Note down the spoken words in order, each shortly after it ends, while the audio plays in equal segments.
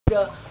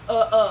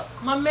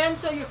Maar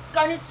mensen, je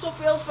kan niet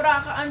zoveel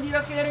vragen aan die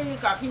regering. Je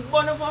kan geen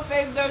bonnen van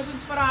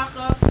 5000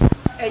 vragen.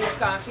 En je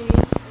kan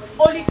geen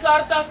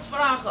oliekartas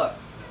vragen.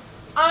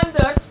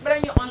 Anders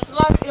breng je ons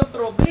land in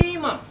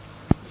problemen.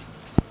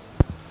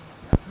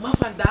 Maar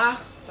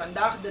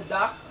vandaag de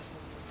dag,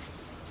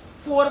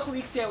 vorige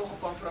week zijn we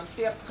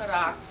geconfronteerd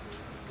geraakt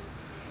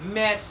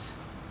met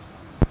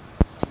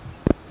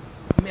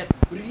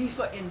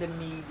brieven in de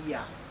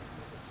media.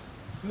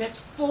 Met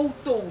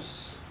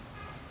foto's.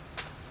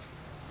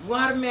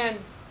 Waar men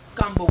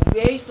kan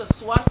bewijzen,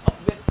 zwart op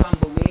wit kan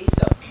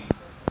bewijzen,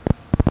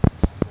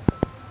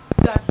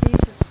 dat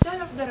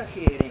dezezelfde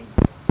regering,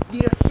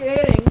 die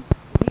regering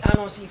die aan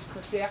ons heeft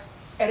gezegd,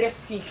 er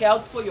is geen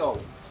geld voor jou.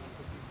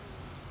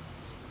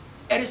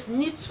 Er is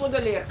niets voor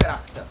de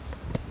leerkrachten.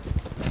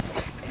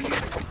 En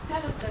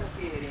dezezelfde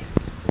regering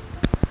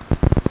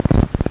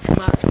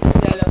maakt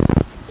zichzelf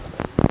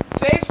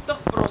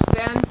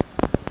 50%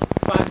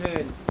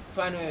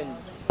 van hun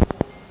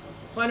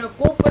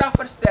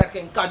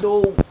koopkrachtversterking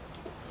cadeau.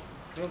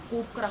 Hun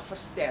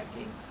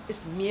koopkrachtversterking is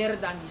meer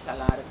dan die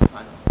salarissen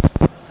van ons.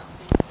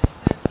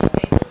 Dus die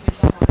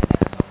 2500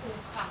 hebben ze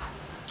ook gehad.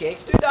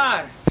 Kijkt u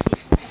daar.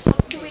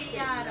 2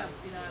 jaar.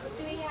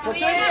 Voor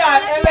 2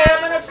 jaar. En wij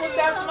hebben het voor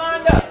 6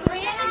 maanden.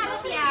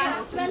 2,5 jaar.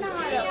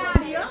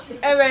 2,5. Zie je?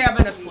 En wij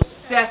hebben het voor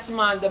 6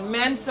 maanden.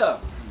 Mensen,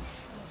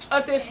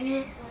 het is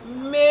nu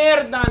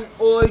meer dan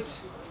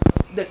ooit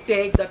de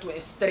tijd dat we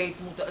in strijd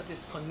moeten. Het is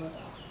genoeg.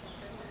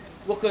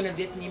 We kunnen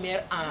dit niet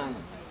meer aan.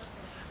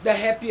 Dan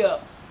heb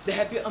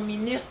je een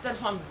minister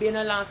van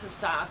Binnenlandse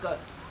Zaken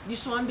die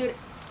zonder,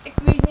 ik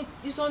weet niet,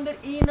 die zonder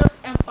enig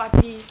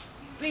empathie.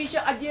 Weet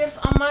je, Adjers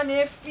Amman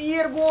heeft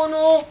 4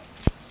 gono.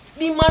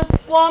 Die man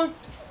komt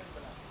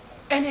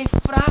en hij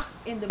vraagt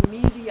in de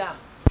media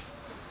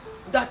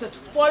dat het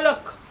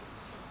volk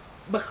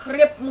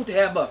begrip moet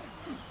hebben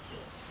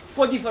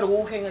voor die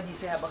verhogingen die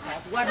ze hebben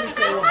gehad. Waarmee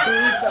zijn we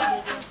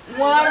bezig?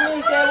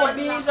 Waarmee zijn we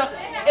bezig?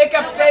 Ik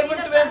heb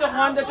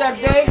 2500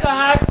 erbij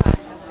gehad.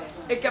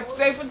 Ik heb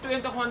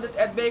 2500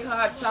 erbij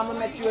gehad samen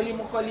met jullie,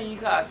 mijn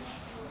collega's.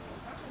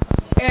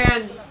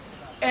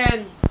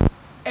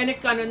 En ik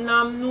kan een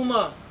naam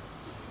noemen.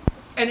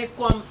 En ik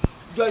kwam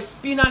Joyce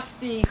Pinas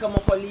tegen,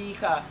 mijn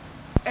collega.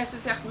 En ze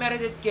zegt,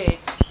 Meredith, kijk,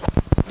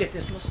 dit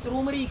is mijn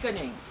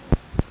stroomrekening.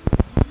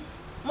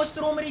 Mijn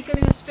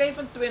stroomrekening is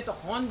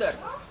 2500.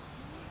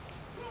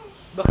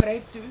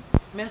 Begrijpt u?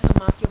 Mensen,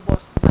 maak je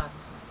borst nat.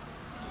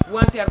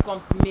 Want er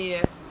komt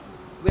meer.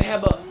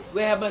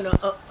 We hebben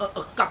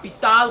een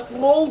kapitaal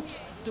groot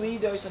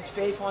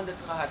 2500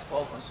 gehad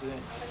volgens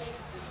hun.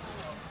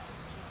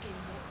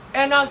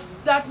 En als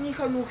dat niet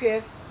genoeg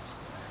is,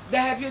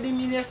 dan heb je de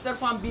minister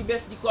van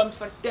Bibes die komt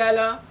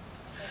vertellen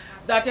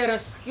dat er een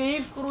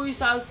scheefgroei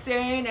zal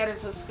zijn. Er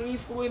is een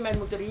scheefgroei, men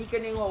moet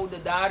rekening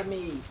houden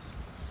daarmee.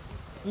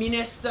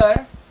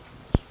 Minister,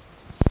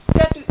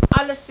 zet u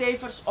alle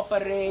cijfers op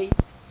een rij.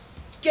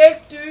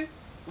 Kijkt u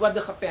wat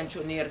de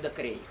gepensioneerden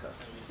krijgen.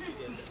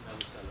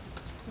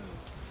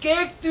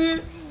 Kijkt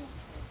u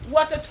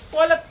wat het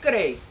volk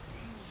krijgt.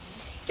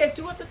 Kijkt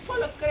u wat het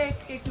volk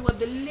krijgt. Kijkt u wat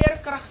de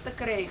leerkrachten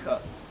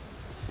krijgen.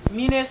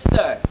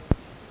 Minister,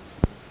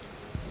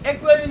 ik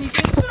wil u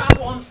niet eens vragen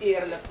om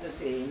eerlijk te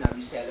zijn naar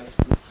uzelf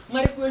toe.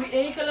 Maar ik wil u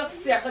eigenlijk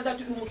zeggen dat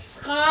u moet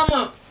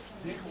schamen.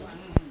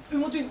 U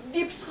moet u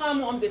diep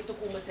schamen om dit te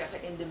komen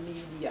zeggen in de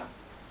media.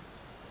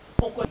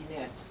 Ook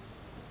net.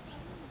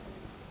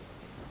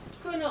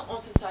 Kunnen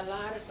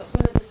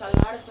de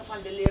salarissen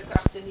van de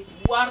leerkrachten niet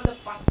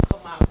waardevast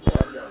gemaakt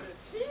worden?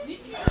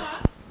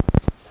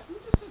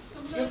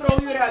 Mevrouw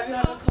Jura, u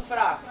hebt het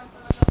gevraagd.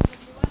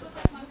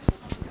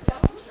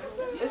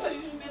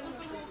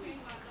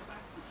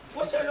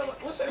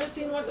 We zullen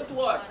zien wat het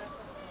wordt.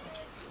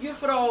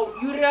 Juffrouw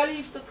Jurel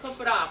heeft het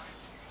gevraagd.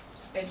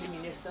 En de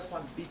minister van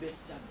Bibes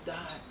zat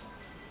daar.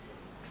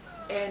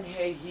 En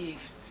hij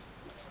heeft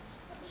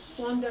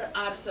zonder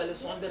aarzelen,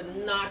 zonder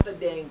na te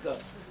denken,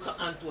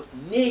 geantwoord: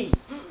 nee.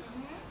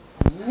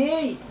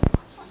 Nee.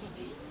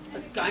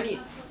 Het kan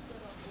niet.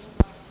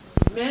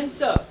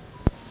 Mensen,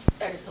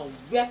 er is een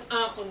wet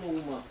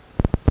aangenomen.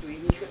 2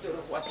 weken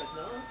terug was het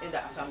nou, in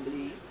de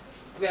assemblee.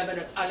 We hebben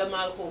het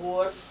allemaal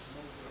gehoord.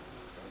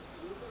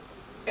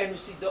 En u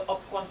ziet de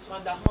opkomst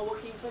vandaag, maar we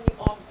geven niet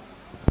op.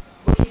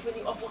 We geven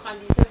niet op, we gaan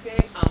deze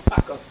regering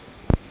aanpakken.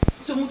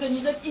 Ze moeten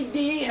niet het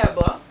idee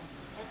hebben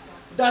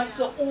dat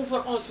ze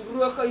over ons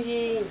ruggen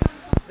heen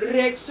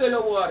rijk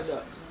zullen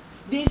worden.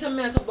 Deze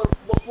mensen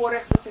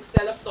bevoorrechten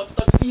zichzelf tot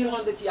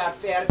 400 jaar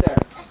verder.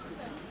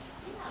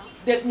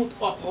 Dit moet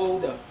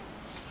ophouden.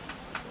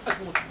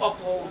 Het moet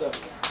ophouden.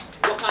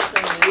 We gaan ze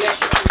een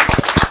lesje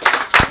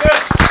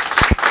geven.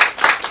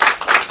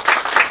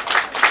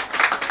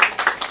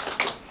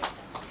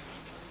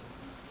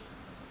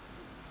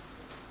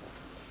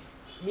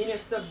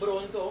 Minister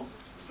Bronto,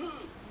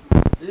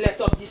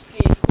 let op die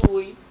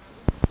scheefgroei.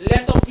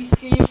 Let op die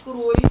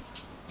scheefgroei.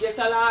 Je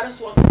salaris,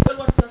 hoeveel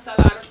wordt zijn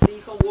salaris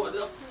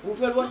tegenwoordig?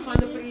 Hoeveel wordt van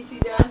de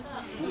president?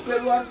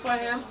 Hoeveel wordt van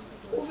hem?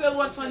 Hoeveel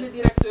wordt van de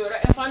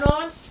directeuren? En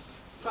van ons,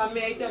 van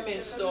mij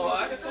tenminste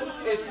hoor,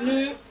 is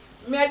nu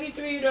Met die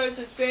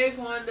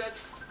 2500,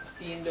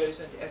 10.000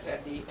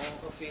 SRD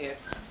ongeveer.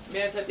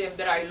 Mensen die hem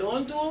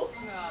draailoon doen,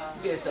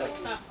 is het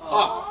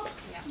op.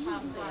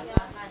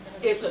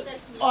 Is het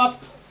op.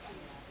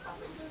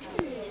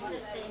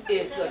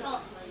 Is het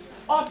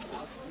op.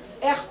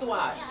 Echt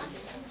waar.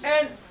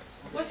 En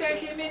we zijn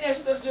geen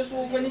ministers, dus we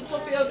hoeven niet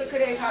zoveel te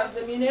krijgen als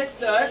de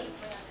ministers.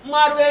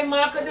 Maar wij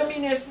maken de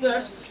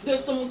ministers,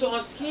 dus ze moeten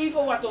ons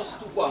geven wat ons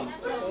toekomt.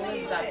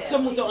 Ze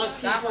moeten ons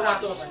geven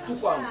wat ons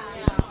toekomt.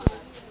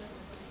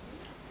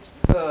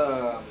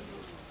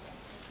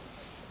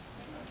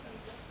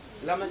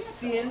 Laat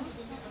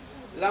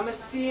me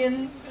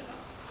zien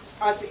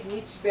als ik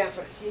niets ben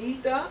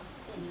vergeten.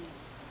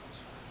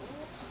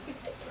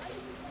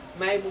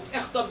 Maar je moet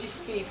echt op die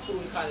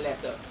scheefgroei gaan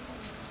letten.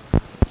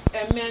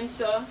 En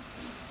mensen,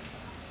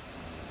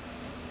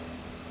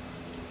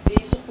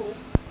 deze groep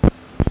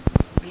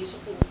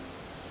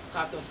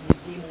gaat ons niet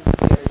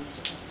demotiveren,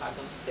 deze groep gaat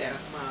ons sterk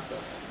maken.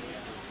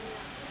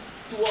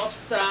 Toen we op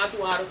straat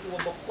waren, toen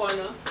we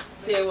begonnen,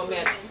 zijn we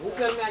met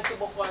hoeveel mensen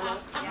begonnen?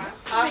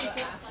 8,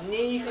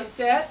 9,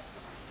 6.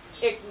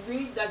 Ik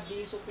weet dat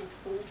deze groep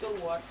groter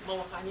wordt, maar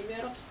we gaan niet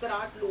meer op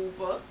straat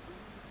lopen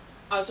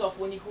alsof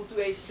we niet goed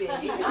wij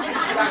zijn.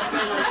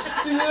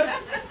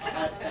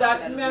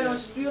 Dat men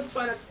ons stuurt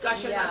van het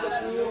kastje naar de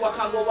muur. We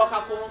gaan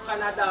gaan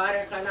naar daar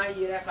en gaan naar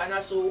hier en gaan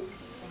naar zo.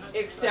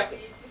 Ik zeg,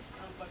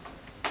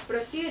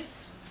 precies,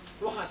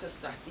 we gaan ze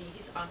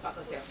strategisch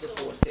aanpakken, zegt de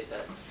voorzitter.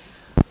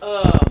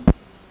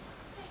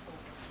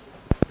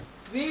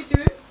 Weet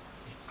u,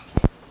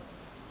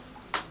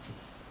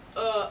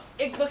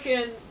 ik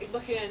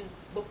begin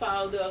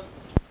bepaalde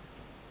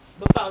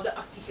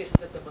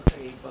activisten te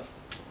begrijpen.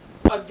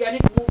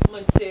 Organic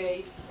Movement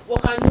zei, we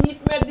gaan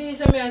niet met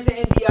deze mensen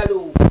in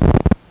dialoog.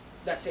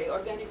 Dat zei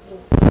Organic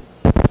Movement.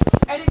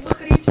 En ik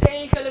begreep ze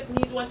eigenlijk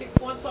niet, want ik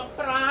vond van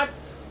praat,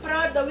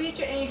 dan weet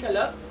je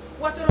eigenlijk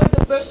wat er op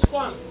de bus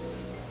komt.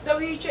 Dan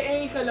weet je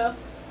eigenlijk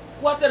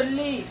wat er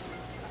leeft.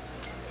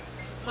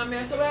 Maar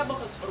mensen, we hebben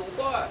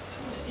gesproken hoor.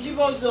 Je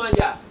was doen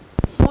ja.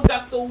 Hoe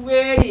dat te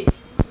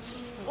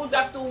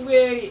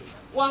weri.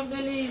 Want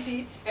de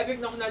lazy heb ik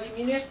nog naar die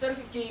minister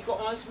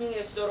gekeken, ons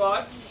minister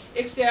hoor.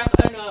 Ik zeg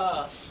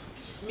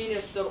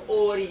minister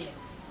Ori,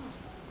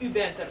 u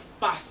bent er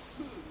pas.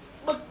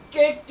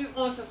 Bekijkt u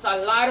onze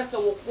salarissen,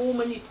 we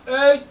komen niet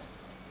uit.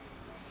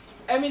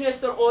 En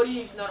minister Ori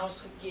heeft naar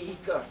ons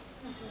gekeken.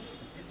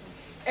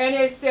 En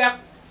hij zegt,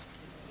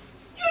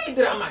 jullie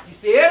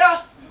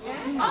dramatiseren.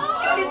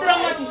 Jullie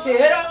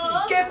dramatiseren.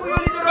 Kijk hoe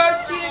jullie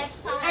eruit zien.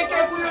 En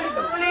kijk hoe jullie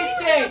gekleed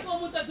zijn. We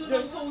moeten doen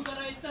om zo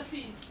eruit te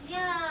zien.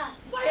 Ja.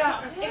 Maar ja,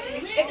 hij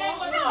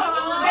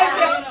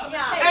zegt,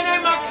 en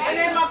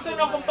hij maakt er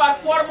nog een paar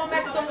vormen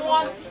met zijn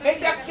mond. Hij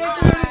zegt, kijk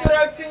hoe jullie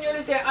eruit zien.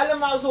 Jullie zijn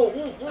allemaal zo.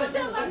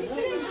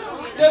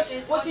 Dus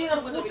we zien er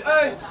goed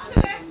uit.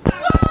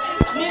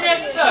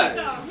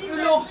 Minister,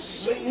 u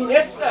loopt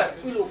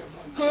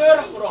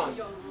keurig rond.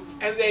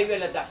 En wij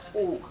willen dat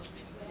ook.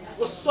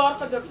 We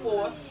zorgen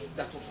ervoor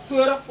dat we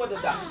keurig voor de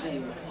dag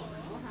komen.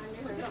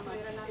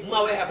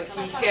 Maar we hebben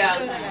geen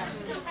geld.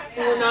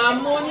 Una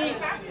money.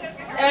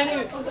 En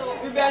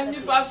u bent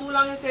nu pas, hoe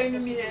lang is hij nu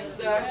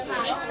minister?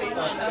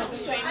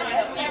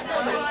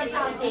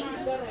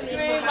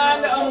 2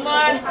 maanden, een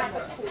maand.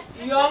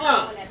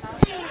 Jongen,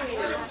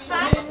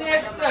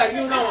 minister,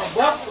 je nou een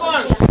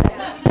bofkant.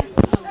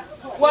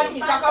 Want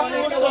Isaac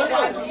voor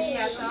zorgen.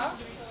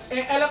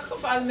 In elk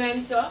geval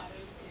mensen,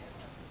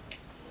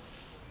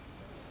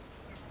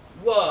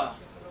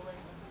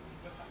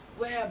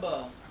 we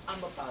hebben aan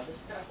bepaalde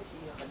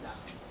strategieën gedaan.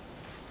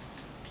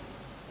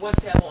 Want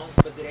ze hebben ons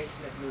bedreigd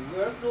met New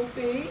York no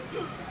pay.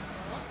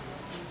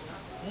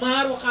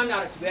 Maar we gaan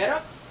naar het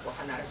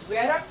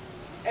werk.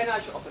 En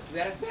als je op het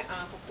werk bent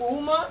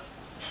aangekomen,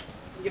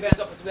 je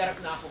bent op het werk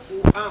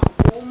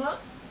aangekomen,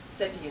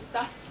 zet je je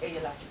tas en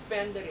je laat je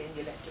pen erin,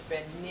 je legt je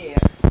pen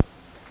neer.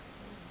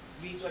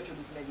 Weet wat je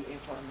doet met die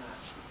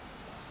informatie.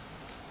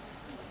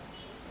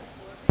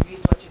 Weet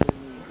wat je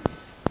ermee doet.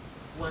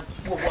 Want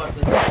we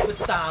worden niet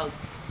betaald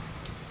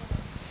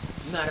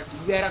naar het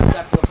werk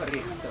dat we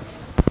verrichten.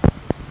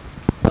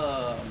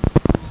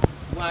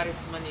 Waar is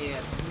meneer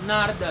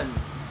Naarden?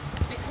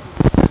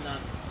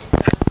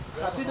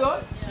 Gaat u door?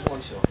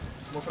 Mooi zo.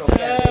 Mevrouw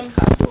Kerk,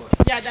 gaat door.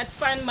 Ja, dat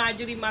van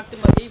Marjorie maakte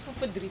me even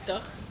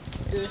verdrietig.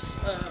 Dus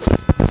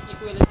ik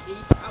wil het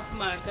even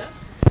afmaken.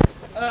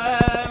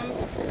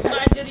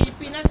 Marjorie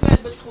Pinas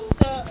werd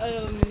beschoten,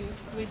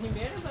 ik weet niet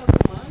meer welke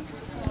maand.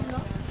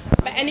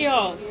 Maar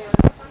anyhow,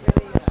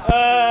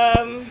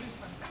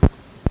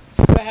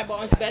 we hebben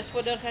ons best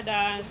voor haar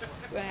gedaan.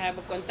 We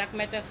hebben contact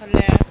met haar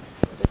gelegd.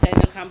 We zijn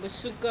haar gaan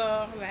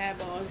bezoeken. We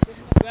hebben ons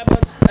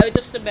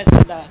uiterste best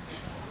gedaan.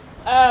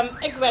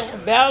 Ik werd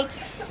gebeld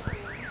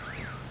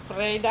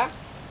vrijdag.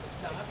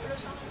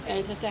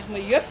 En ze zegt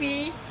me,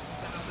 juffie,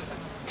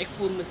 ik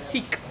voel me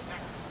ziek.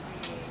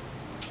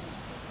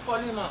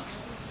 Volume.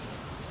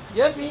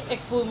 Juffie, ik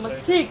voel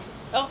me ziek.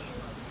 Oh.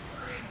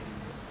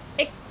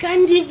 Ik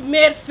kan niet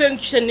meer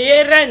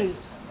functioneren.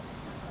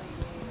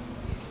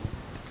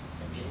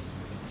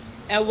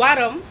 En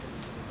waarom?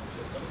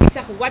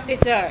 zeg, wat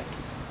is er?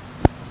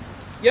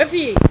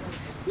 Juffie,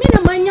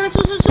 mijn man ja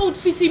zo'n soort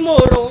visie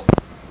moro.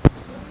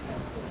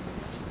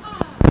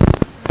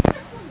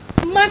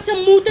 Maar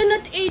ze moeten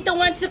het eten,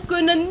 want ze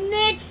kunnen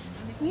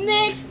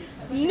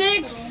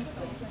niks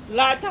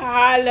laten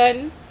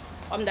halen,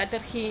 omdat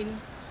er geen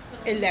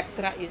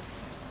elektra is.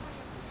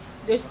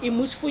 Dus je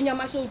moest voelen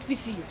maar zo'n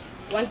visie,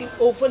 want je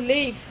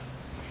overleeft.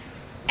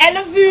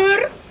 11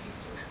 uur,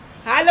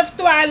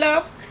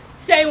 11:30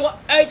 zijn we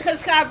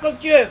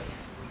uitgeschakeld, juf.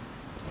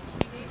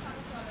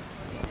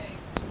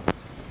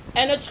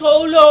 En het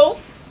schoolhoofd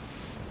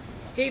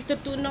heeft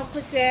er toen nog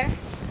gezegd,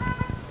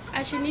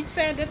 als je niet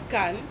verder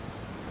kan,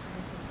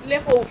 leg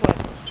over.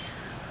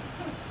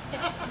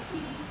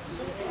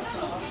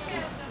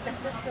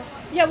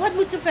 Ja, wat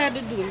moet ze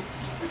verder doen?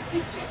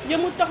 Je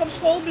moet toch op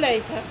school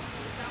blijven?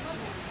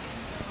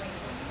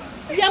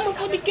 Jammer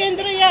voor die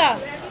kinderen, ja.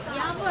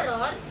 Jammer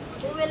hoor.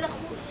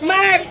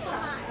 Maar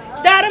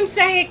daarom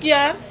zeg ik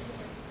je,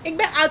 ik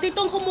ben altijd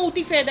een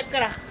gemotiveerde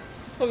kracht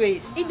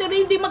geweest.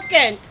 Iedereen die me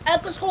kent,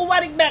 elke school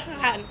waar ik ben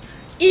gegaan,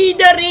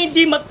 iedereen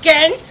die me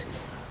kent,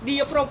 die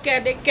juffrouw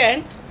Kerdijk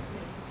kent,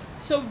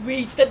 ze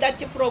weten dat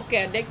juffrouw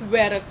Kerdijk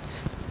werkt.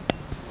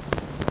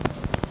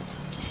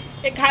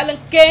 Ik haal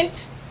een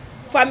kind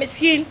van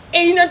misschien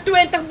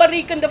 21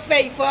 berekende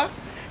vijven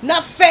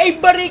naar 5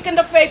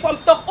 berekende vijven om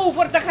toch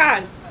over te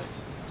gaan.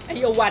 En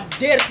je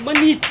waardeert me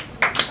niet.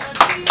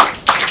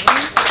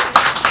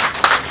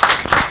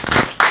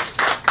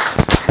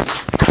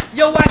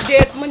 Je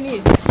waardeert me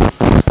niet.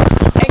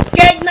 En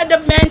kijk naar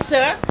de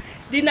mensen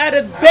die naar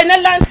het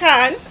binnenland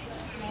gaan.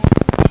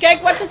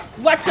 Kijk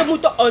wat ze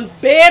moeten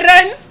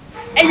ontberen.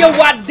 En je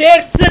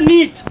waardeert ze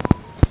niet.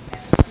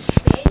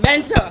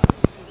 Mensen,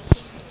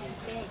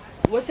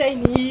 we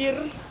zijn hier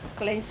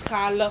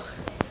kleinschalig.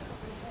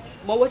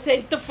 Maar we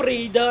zijn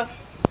tevreden.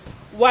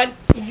 Want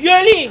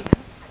jullie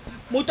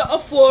moeten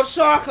ervoor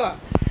zorgen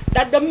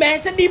dat de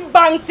mensen die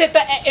bang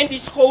zitten en in die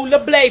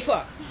scholen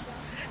blijven,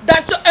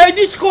 dat ze uit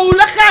die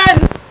scholen gaan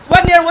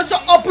wanneer we ze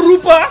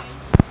oproepen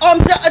om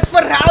ze het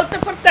verhaal te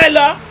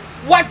vertellen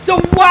wat ze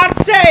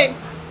waard zijn.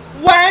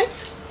 Want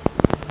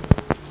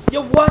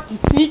je wordt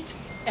niet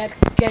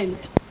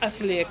erkend als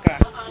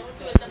leerkracht.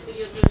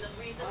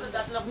 Weten ze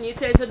dat nog niet?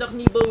 Zijn ze nog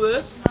niet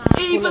bewust?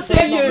 Even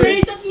serieus. Ik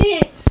weet het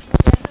niet.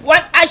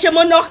 Want als je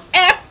me nog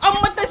appt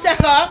om me te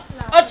zeggen,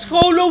 het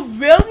schoolhoofd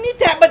wil niet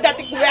hebben dat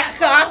ik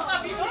wegga.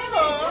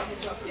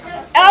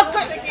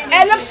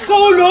 Elk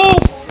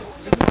schoolhoofd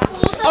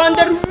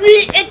onder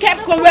wie ik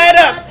heb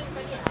gewerkt,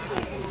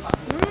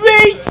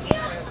 weet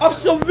of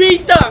ze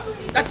weten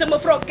dat ze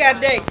mevrouw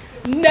Kerdijk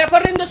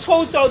never in de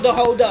school zouden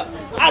houden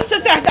als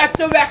ze zegt dat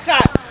ze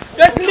weggaat.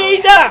 Dus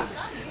leden,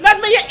 laat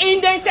me je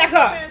één ding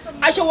zeggen.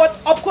 Als je wordt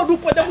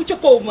opgeroepen, dan moet je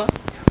komen.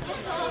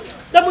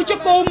 Dan moet je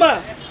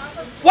komen.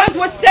 Want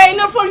we zijn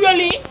er voor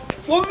jullie.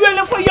 We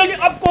willen voor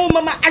jullie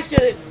opkomen. Maar als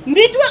je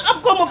niet wil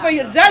opkomen voor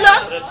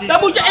jezelf, dan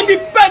moet je in die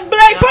put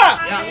blijven.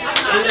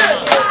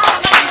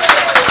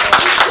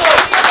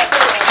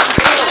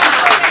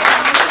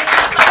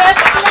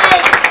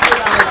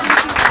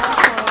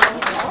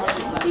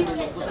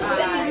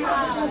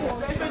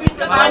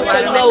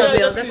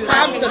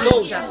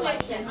 Schaamteloos.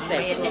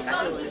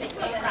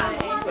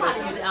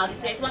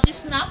 Want u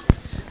snapt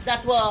dat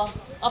we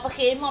op een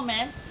gegeven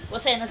moment, we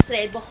zijn een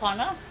strijd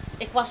begonnen.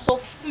 Ik was zo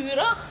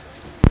vurig,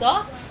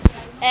 toch?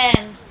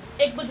 En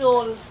ik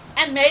bedoel,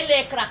 en mijn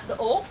leerkrachten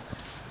ook.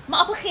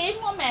 Maar op een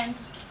gegeven moment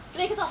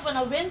leek het of we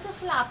een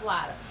winterslaap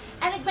waren.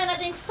 En ik ben het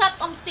ding zat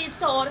om steeds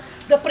te horen,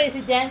 de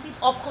president heeft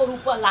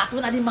opgeroepen, laten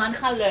we naar die man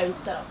gaan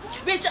luisteren.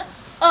 Weet je,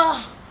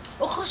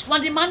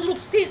 want die man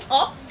roept steeds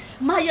op,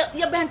 maar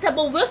je bent er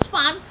bewust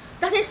van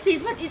dat hij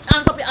steeds met iets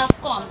anders op je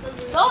afkomt.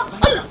 Toch?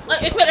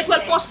 Ik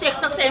wil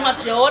voorzichtig zijn,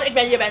 want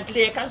je bent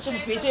leerkracht, dus je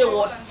moet weten je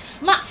woord.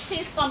 Maar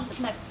steeds komt het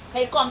met,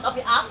 hij komt op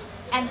je af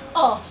en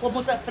we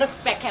moeten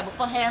respect hebben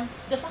voor hem,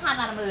 dus we gaan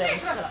naar hem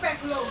luisteren.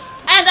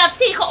 En dan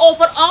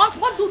tegenover ons,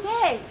 wat doet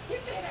hij?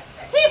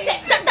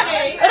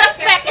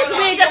 Respect is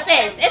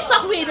wederzijds, is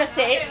toch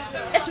wederzijds?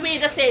 Is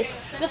wederzijds.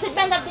 Dus ik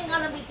ben dat ding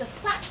al een beetje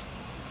zat.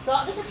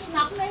 Toch? Dus ik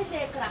snap mijn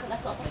leerkrachten dat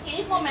ze op een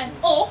gegeven moment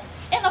ook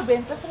in een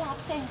winterslaap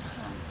zijn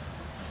gegaan.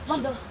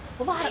 Want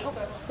we waren ook,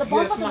 de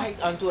bal was mag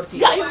ik antwoord hier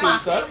ja, je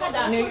mag.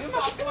 Nee, u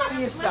mag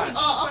hier staan.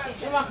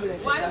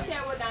 Waarom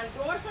zijn we dan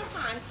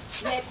doorgegaan?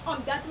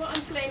 Omdat we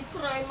een klein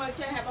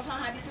kruimeltje hebben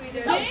gehad in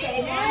 2005.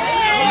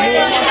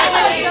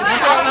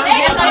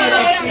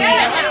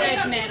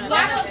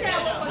 Waarom zijn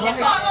we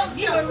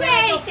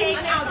geweest?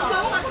 En als zo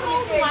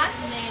groot was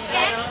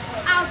en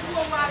als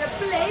we waren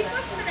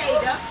blijven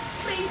strijden,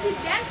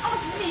 president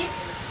of niet,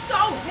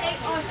 zou hij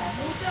ons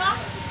moeten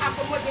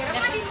accommoderen.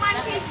 Maar die man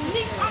heeft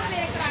niks van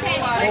leerkrachten.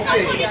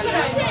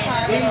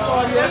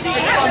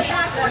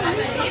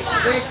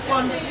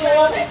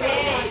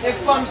 Ik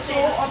kom zo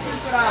op uw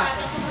vraag.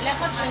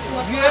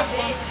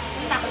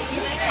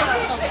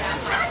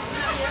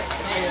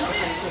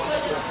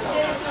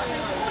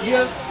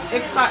 Juf,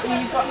 ik ga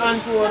even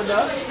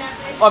antwoorden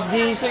op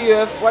deze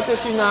juf. Wat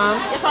is uw naam?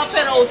 Juffrouw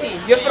Perotti.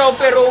 Juffrouw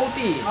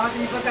Perotti.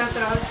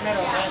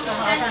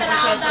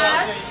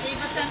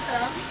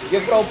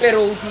 Juffrouw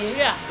Perotti.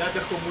 Ja. Dat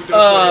de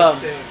gemoederen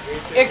zijn.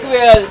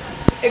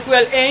 Ik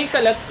wil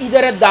eigenlijk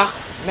iedere dag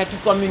met u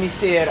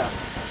communiceren.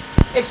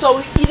 Ik zou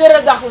u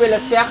iedere dag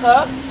willen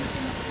zeggen,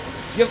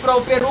 juffrouw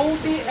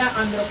Perotti en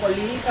andere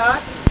collega's.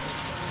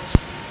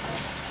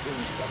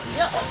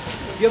 Ja.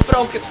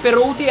 Juffrouw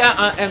Perotti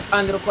en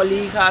andere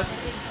collega's.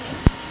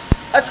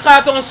 Het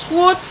gaat ons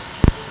goed.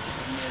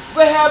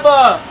 We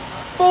hebben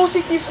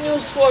positief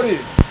nieuws voor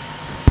u.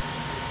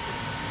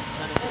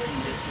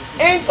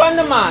 Eind van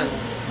de maand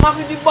mag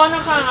u die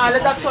bonnen gaan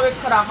halen, dat zou ik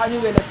graag aan u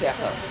willen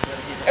zeggen.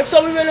 Ik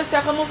zou u willen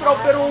zeggen, mevrouw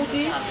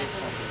Perotti,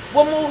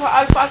 we mogen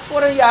alvast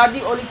voor een jaar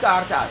die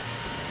oliekaartas.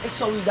 Ik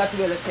zou u dat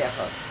willen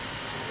zeggen.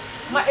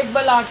 Maar ik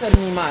belaster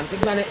niemand, ik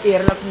ben een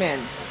eerlijk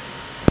mens.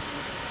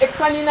 Ik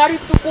ga niet naar u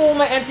toe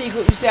komen en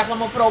tegen u zeggen,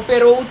 mevrouw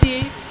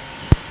Perotti,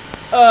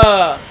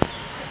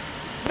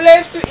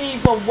 blijft u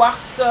even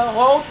wachten,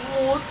 houd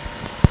moed,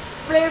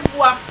 blijf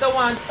wachten,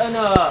 want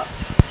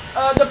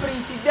de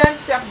president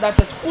zegt dat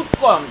het goed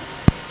komt.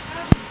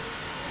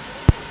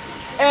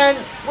 En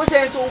we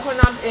zijn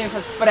zogenaamd in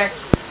gesprek.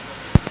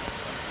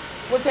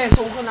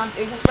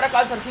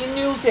 Als er geen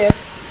nieuws is,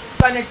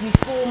 kan ik niet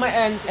komen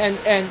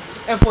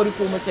en voor u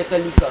komen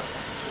zitten liegen.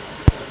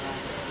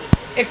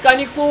 Ik kan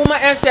niet komen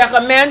en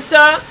zeggen,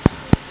 mensen,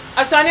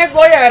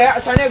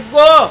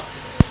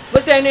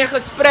 we zijn in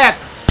gesprek.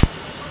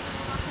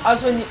 Als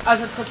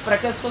het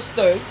gesprek is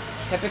gestuurd,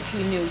 heb ik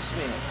geen nieuws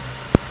meer.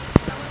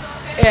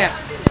 Echt.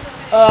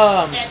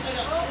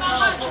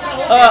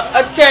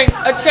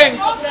 Het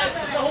ging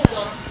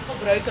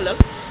gebruikelijk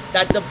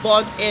dat de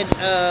bond in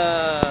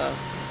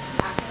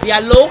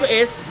dialoog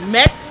is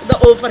met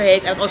de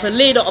overheid en onze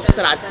leden op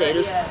straat zijn.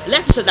 Dus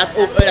leggen ze dat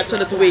ook uit, dat ze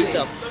het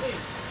weten.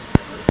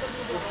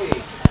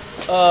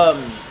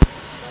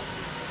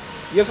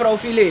 Juffrouw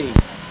Filet,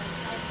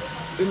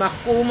 u mag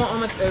komen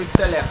om het uit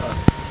te leggen.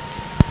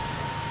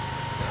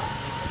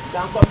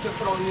 Dan komt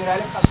juffrouw Nurel,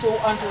 ik ga zo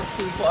antwoord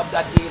geven op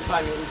dat deel van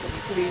u,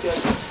 die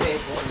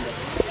 2500.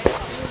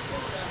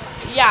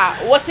 Ja,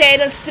 we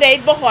zijn een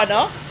strijd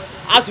begonnen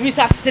als Wi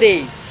Sa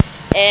Strey.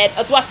 En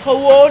het was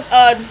gewoon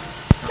een,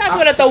 laten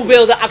we het een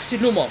wilde actie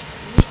noemen.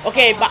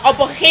 Oké, maar op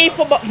een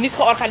gegeven moment, niet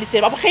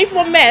georganiseerd, maar op een gegeven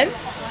moment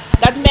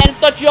dat men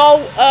tot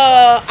jou,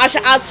 als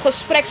je als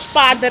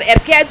gesprekspartner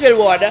erkend wil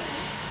worden,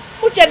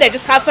 moet je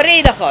netjes gaan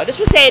verenigen. Dus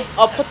we zijn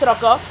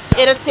opgetrokken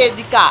in het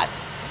syndicaat.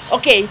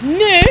 Oké,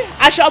 nu,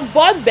 als je een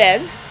bond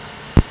bent,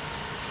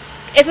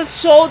 is het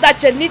zo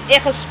dat je niet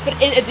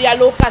in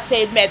dialoog kan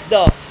zijn met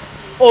de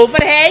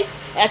overheid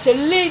en als je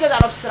leden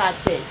daar op straat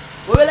zijn.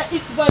 We willen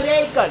iets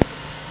bereiken.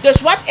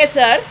 Dus wat is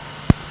er?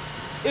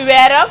 U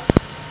werkt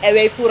en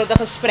wij voeren de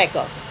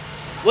gesprekken.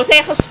 We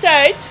zijn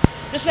gestuurd,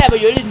 dus we hebben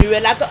jullie nu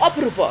weer laten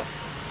oproepen.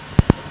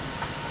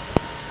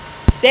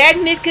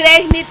 Denk niet,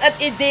 krijg niet het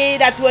idee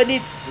dat we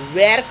niet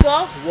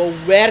werken. We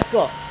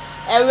werken.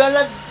 En we willen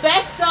het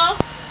beste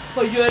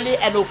voor jullie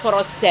en ook voor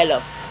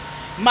onszelf.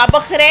 Maar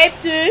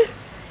begrijpt u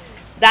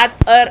dat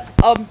er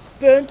een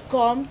punt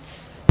komt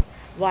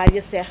waar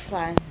je zegt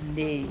van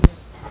nee,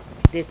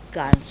 dit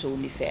kan zo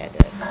niet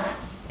verder.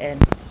 En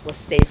we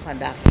staan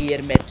vandaag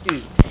hier met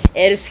u.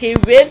 Er is geen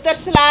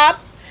winterslaap,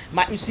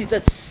 maar u ziet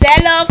het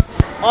zelf.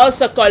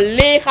 Onze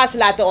collega's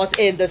laten ons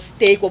in de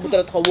steek. We moeten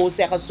het gewoon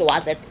zeggen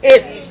zoals het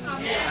is.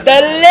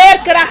 De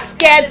leerkracht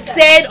kent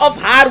zijn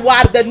of haar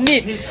waarde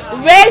niet.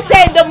 Wij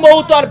zijn de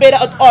motor binnen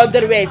het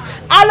onderwijs.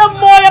 Alle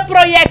mooie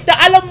projecten,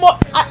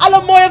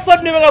 alle mooie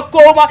vernieuwingen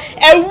komen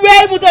en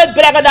wij moeten het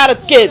brengen naar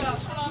het kind.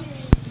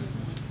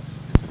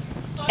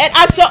 En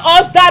als ze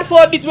ons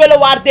daarvoor niet willen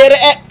waarderen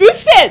en u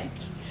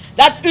vindt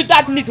dat u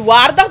dat niet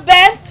waardig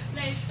bent,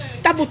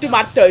 dan moet u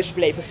maar thuis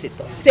blijven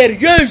zitten.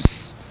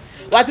 Serieus.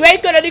 Want wij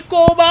kunnen niet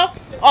komen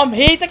om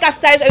hete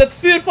kastijs uit het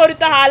vuur voor u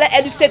te halen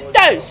en u zit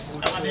thuis.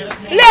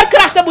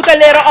 Leerkrachten moeten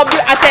leren om nu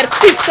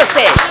assertief te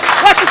zijn.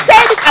 Want ze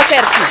zijn niet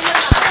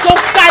assertief. Zo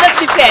kan het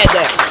niet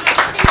verder.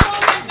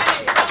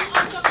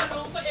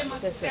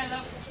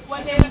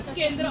 Wanneer het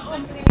kinderen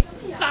om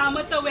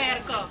samen te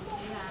werken.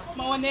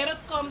 Maar wanneer het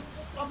komt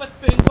op het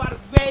punt waar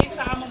wij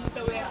samen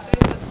moeten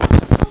werken,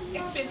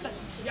 ik vind het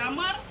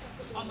jammer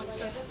om het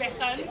te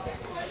zeggen,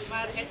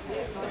 maar het is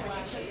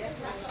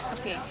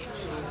oké.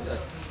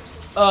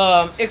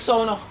 Ik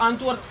zou nog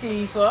antwoord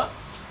geven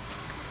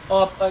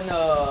op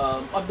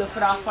de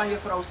vraag van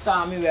juffrouw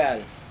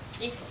Samuel.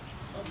 Ik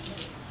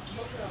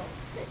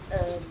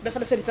ben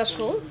van de Veritas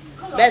School.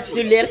 Bent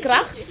u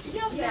leerkracht?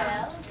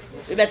 Ja.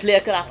 U bent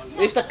leerkracht. U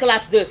heeft een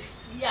klas dus?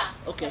 Ja.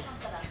 Oké.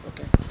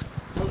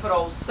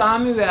 Mevrouw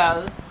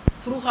Samuel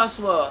vroeg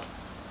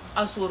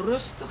als we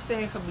rustig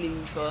zijn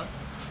gebleven,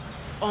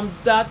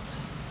 omdat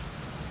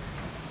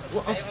we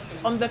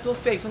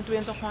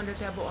 2500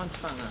 hebben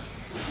ontvangen.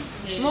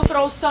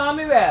 Mevrouw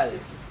Samuel,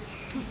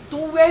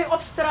 toen wij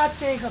op straat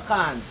zijn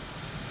gegaan,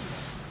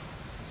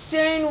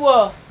 zijn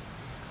we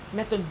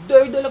met een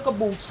duidelijke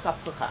boodschap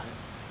gegaan.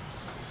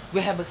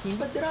 We hebben geen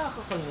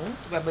bedragen genoemd,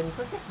 we hebben niet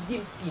gezegd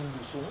die 10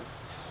 boezem,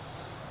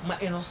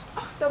 maar in ons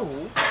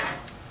achterhoofd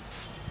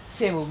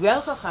zijn we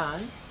wel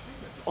gegaan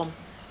om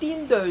 10.000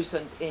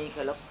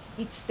 eigenlijk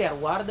iets ter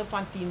waarde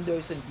van 10.000,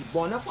 die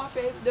bonnen van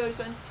 5.000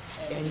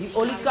 en die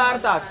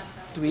oliekaartas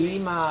 2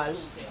 maal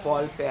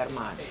vol per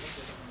maand.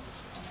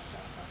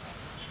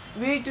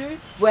 Weet u,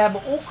 we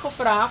hebben ook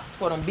gevraagd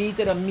voor een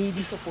betere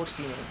medische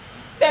voorziening.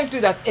 Denkt u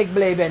dat ik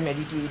blij ben met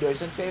die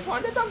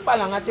 2500? Dat is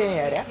belang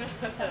hè?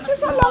 Het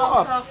is al lang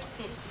op.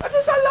 Het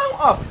is al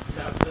lang op.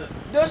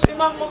 Dus u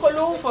mag me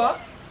geloven,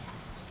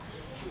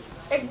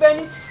 ik ben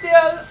niet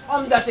stil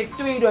omdat ik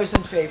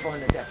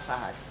 2500 heb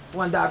gehad.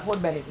 Want daarvoor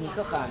ben ik niet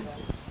gegaan.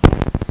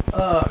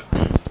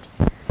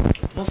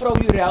 Mevrouw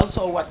Jurel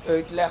zou wat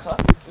uitleggen.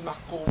 U mag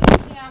komen.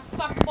 Ja,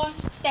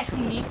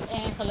 vakbondstechniek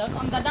eigenlijk,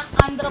 omdat de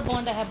andere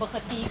bonden hebben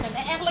getekend.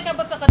 En eigenlijk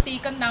hebben ze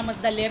getekend namens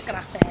de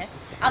leerkrachten. Hè.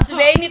 Als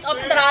wij niet op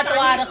straat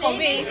waren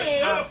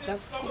geweest,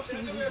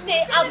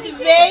 als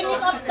wij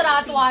niet op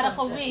straat waren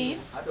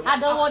geweest,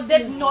 hadden we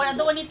dit nooit,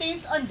 hadden we niet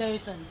eens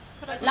 1000.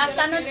 Laat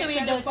staan een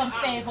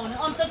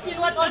 2500, om te zien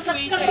wat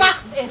onze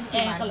kracht is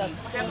eigenlijk.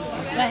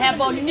 We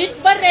hebben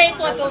niet bereikt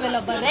wat we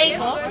willen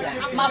bereiken,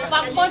 maar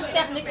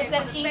vakbondstechniek is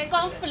er geen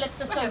conflict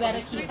tussen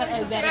werkgever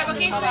en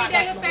werknemer.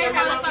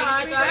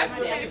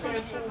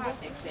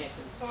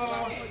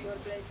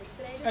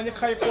 En ik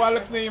ga je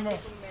kwalijk nemen.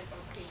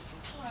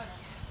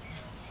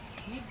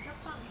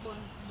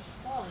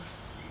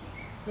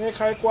 Nee, ik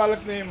ga je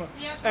kwalijk nemen.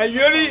 En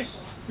jullie,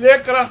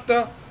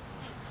 leerkrachten,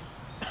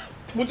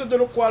 moeten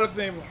er ook kwalijk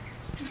nemen.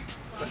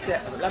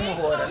 Laat me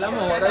horen.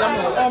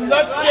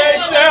 Omdat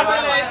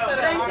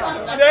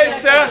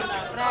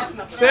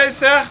zij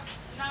zegt,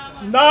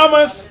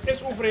 namens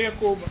is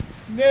overeengekomen.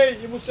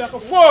 Nee, je moet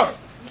zeggen voor.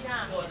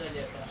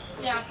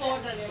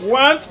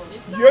 Want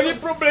jullie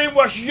probleem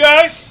was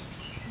juist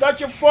dat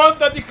je vond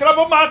dat die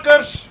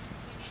krabbenmakers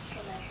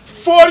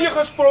voor je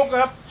gesproken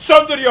hebben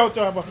zonder jou te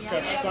hebben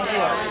gekend. Dank u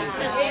wel.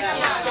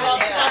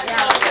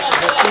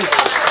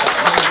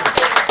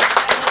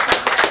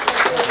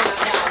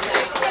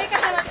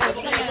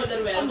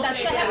 Omdat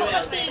ze hebben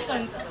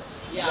getekend.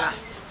 Ja.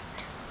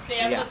 Ze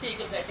hebben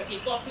getekend, zij zijn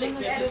geen conflict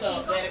met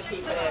jezelf,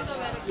 werkgever.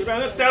 Je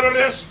bent een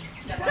terrorist.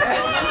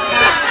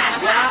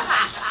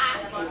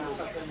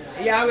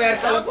 Ja,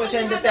 werkelijk, we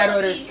zijn de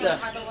terroristen.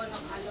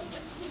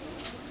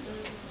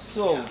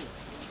 Zo.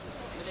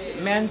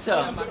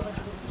 Mensen.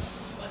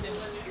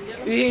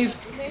 U heeft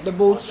de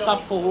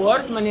boodschap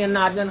gehoord. Meneer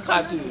Naden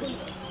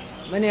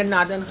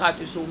gaat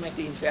u zo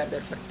meteen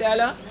verder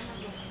vertellen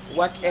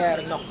wat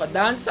er nog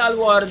gedaan zal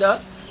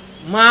worden.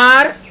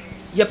 Maar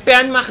je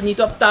pen mag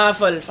niet op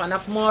tafel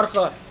vanaf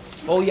morgen.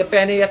 Hou je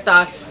pen in je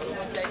tas.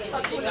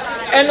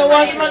 En dan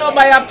was men op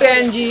bij je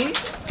pen,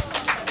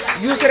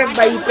 je schrijft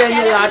bij je pen,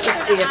 je laat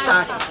het in je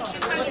tas.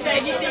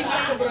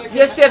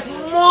 Je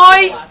zit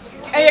mooi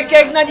en je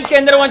kijkt naar die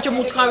kinderen, want je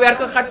moet gaan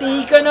werken, gaan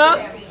tekenen.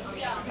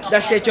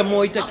 Dan zit je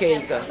mooi te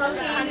kijken.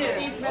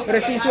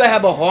 Precies, we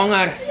hebben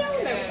honger.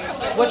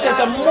 We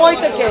zitten mooi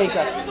te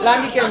kijken.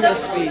 Laat die kinderen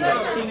spelen.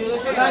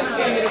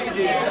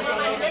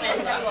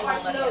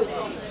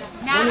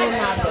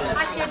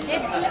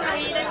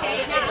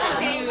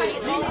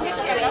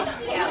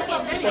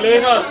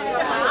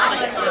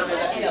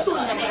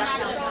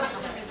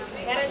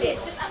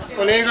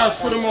 Collega's,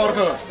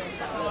 goedemorgen.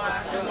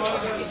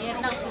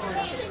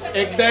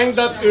 Ik denk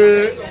dat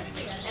u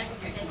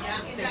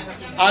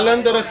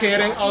allen de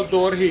regering al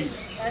doorheeft.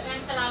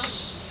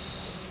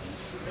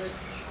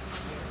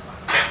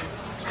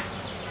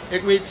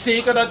 Ik weet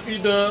zeker dat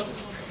u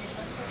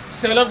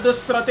dezelfde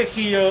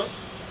strategieën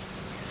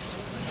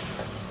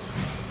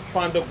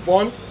van de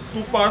bond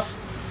toepast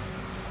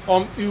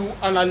om uw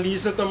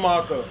analyse te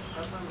maken.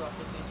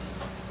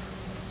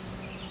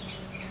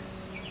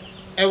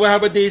 En we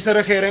hebben deze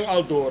regering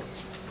al door.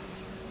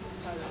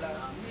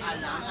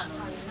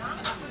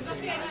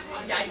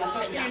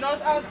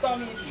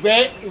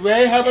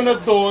 Wij hebben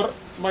het door,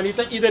 maar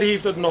niet ieder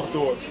heeft het nog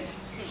door.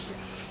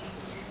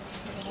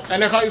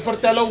 En ik ga u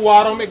vertellen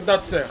waarom ik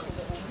dat zeg.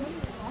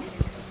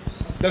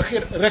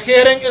 De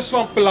regering is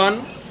van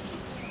plan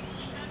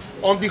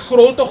om die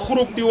grote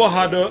groep die we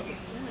hadden,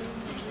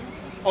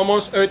 om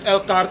ons uit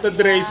elkaar te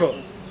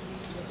drijven.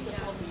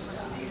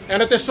 En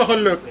het is zo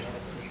gelukt.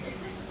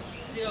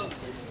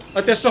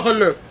 Het is zo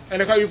gelukt. En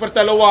ik ga u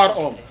vertellen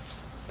waarom.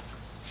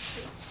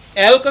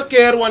 Elke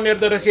keer wanneer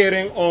de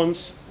regering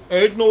ons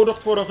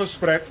uitnodigt voor een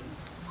gesprek,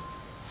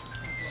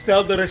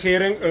 stelt de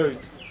regering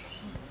uit.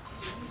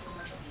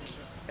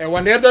 En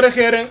wanneer de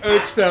regering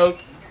uitstelt,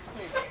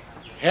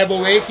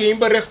 hebben wij geen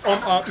bericht om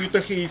aan u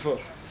te geven.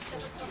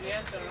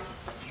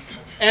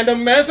 En de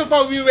mensen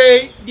van wie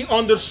wij die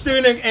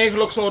ondersteuning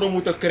eigenlijk zouden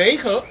moeten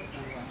krijgen,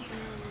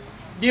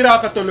 die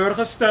raken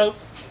teleurgesteld.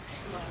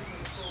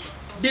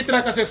 Die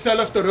trekken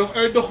zichzelf terug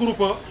uit de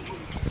groepen,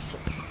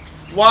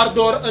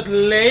 waardoor het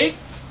lijkt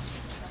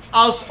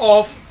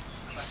alsof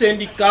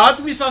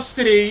Syndicaat Wi Sa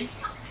Strey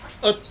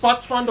het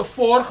pad van de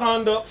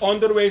voorgaande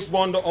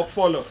onderwijsbonden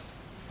opvolgt.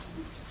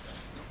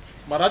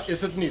 Maar dat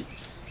is het niet.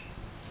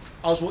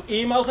 Als we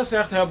eenmaal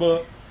gezegd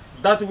hebben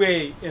dat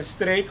wij in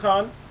strijd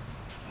gaan,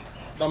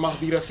 dan mag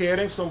die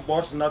regering zijn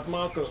borst nat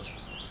maken.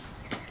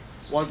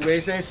 Want wij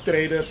zijn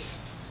strijders.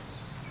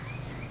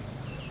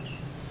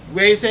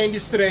 Wij zijn die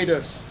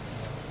strijders.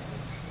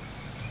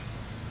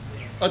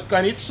 Het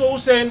kan niet zo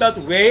zijn dat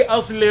wij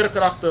als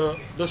leerkrachten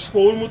de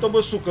school moeten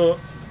bezoeken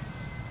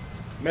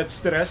met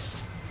stress,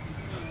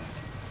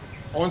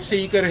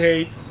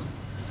 onzekerheid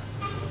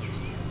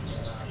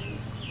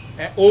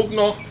en ook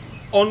nog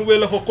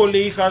onwillige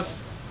collega's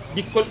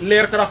die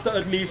leerkrachten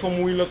het leven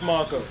moeilijk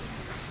maken.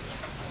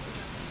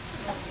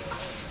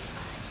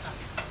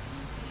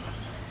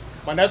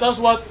 Maar net als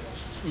wat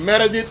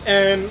Meredith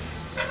en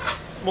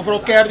mevrouw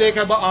Kerdijk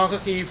hebben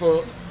aangegeven,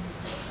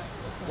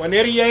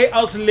 wanneer jij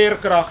als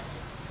leerkracht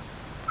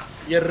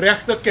je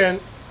rechten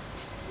kent,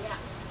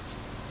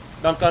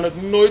 dan kan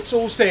het nooit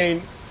zo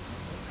zijn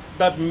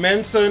dat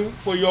mensen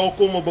voor jou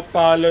komen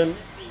bepalen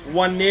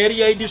wanneer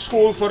jij die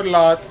school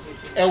verlaat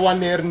en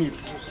wanneer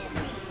niet.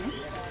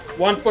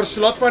 Want per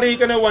slot van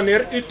rekening,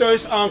 wanneer u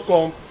thuis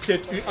aankomt,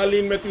 zit u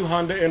alleen met uw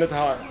handen in het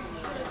haar.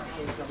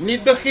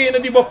 Niet degene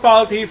die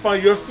bepaald heeft van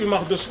juf, u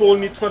mag de school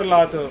niet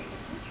verlaten,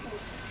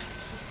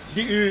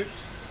 die u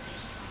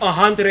een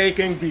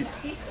handreiking biedt.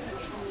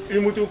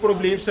 U moet uw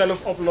probleem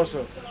zelf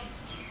oplossen.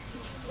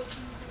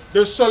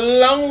 Dus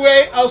zolang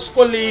wij als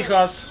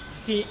collega's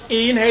geen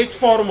eenheid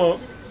vormen,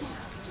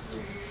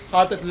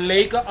 gaat het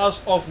lijken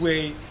alsof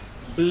wij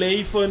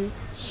blijven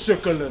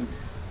sukkelen.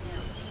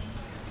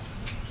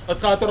 Het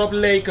gaat erop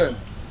lijken.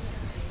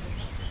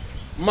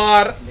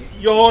 Maar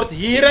je hoort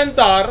hier en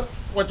daar,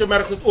 want je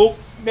merkt het ook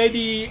bij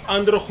die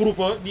andere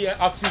groepen die in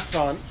acties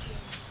gaan.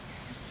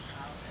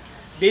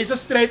 Deze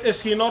strijd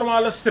is geen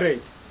normale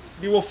strijd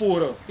die we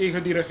voeren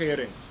tegen die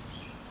regering.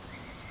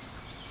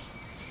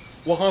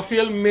 We gaan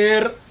veel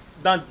meer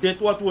dan dit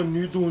wat we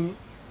nu doen,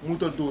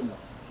 moeten doen.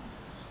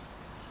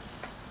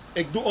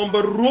 Ik doe een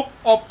beroep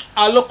op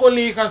alle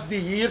collega's die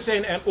hier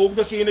zijn en ook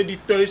degenen die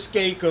thuis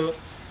kijken.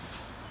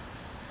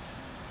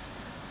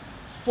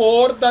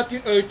 Voordat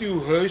u uit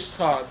uw huis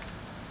gaat,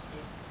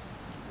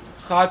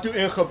 gaat u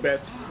in gebed.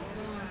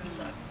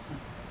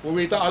 We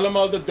weten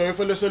allemaal, de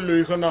duivel is een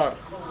leugenaar.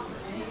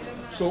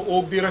 Zo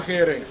ook die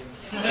regering.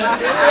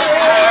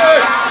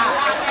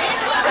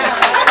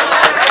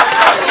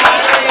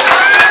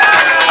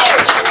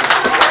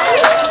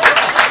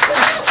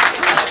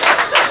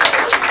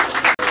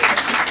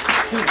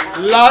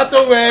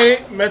 Laten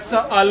wij met z'n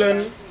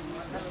allen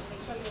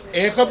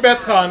in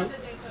gebed gaan.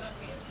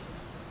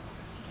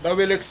 Dan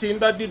wil ik zien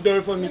dat die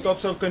duivel niet op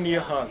zijn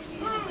knieën gaat.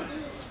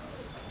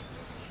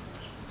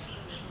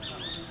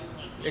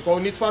 Ik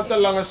hou niet van te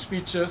lange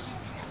speeches.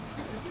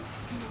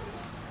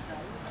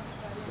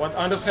 Want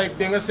anders ga ik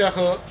dingen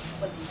zeggen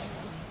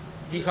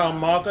die gaan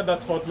maken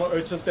dat God me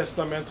uit zijn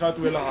testament gaat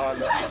willen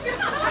halen.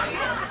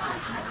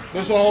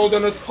 Dus we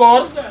houden het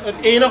kort. Het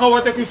enige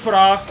wat ik u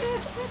vraag,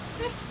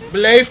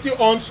 blijft u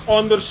ons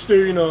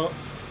ondersteunen.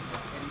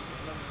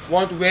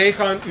 Want wij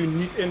gaan u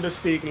niet in de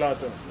steek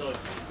laten.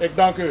 Ik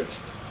dank u.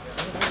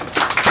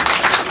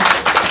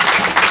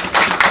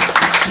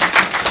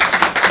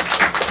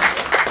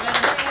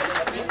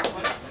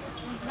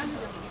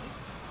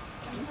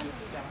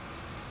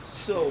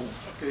 Zo,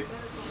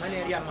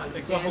 meneer Jamal.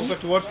 Ik mag ook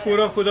het woord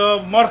voeren.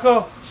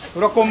 Goedemorgen,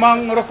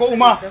 Rokomang,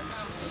 Roko-Uma.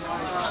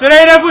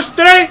 Strijden voor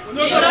strijd!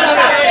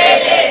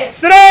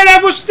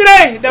 Strijden voor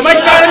strijd! De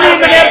mic kan niet,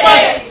 meneer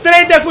Pan.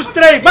 Strijden voor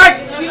strijd! Mic!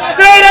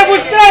 Strijden voor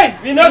strijd!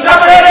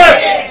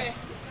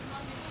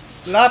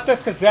 Laat het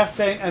gezegd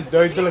zijn en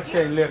duidelijk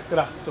zijn,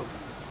 leerkrachten.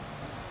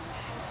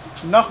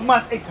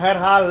 Nogmaals, ik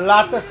herhaal,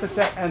 laat het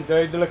gezegd en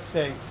duidelijk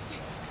zijn.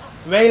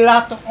 Wij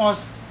laten ons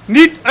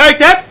niet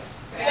uit het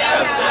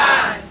veld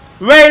slaan.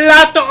 Wij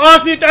laten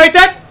ons niet uit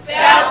het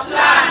veld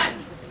slaan.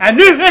 En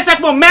nu is het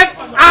moment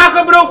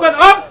aangebroken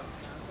om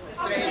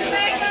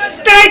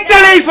strijd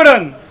te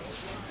leveren.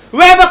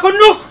 We hebben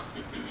genoeg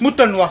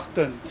moeten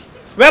wachten.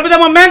 We hebben de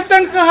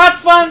momenten gehad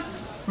van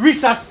Wi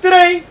Sa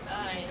Strey.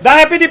 Dan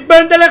heb je die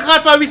bundeling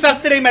gehad van Wi Sa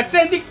Strey met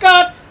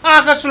Syndicaat,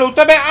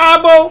 aangesloten bij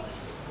ABO.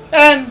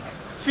 En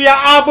via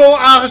ABO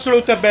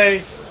aangesloten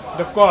bij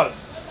de KOL.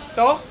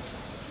 Toch?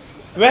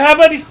 We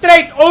hebben die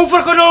strijd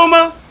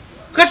overgenomen,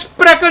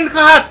 gesprekken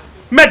gehad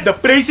met de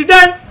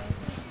president.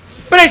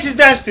 De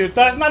president stuurt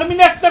ons naar de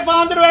minister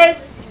van Onderwijs.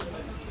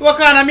 We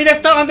gaan naar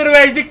minister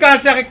Onderwijs, die kan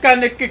zeggen,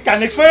 ik kan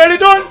niks voor jullie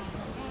doen.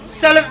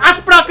 Zelfs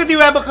afspraken die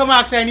we hebben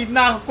gemaakt zijn niet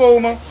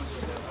nagekomen.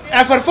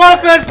 En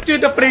vervolgens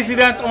stuurt de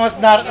president ons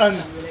naar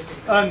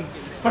een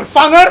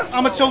vervanger,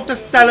 om het zo te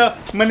stellen,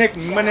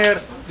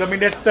 meneer de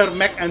minister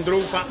Mek en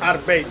Droog van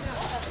Arbeid.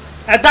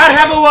 En daar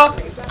hebben we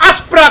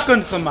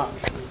afspraken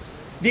gemaakt.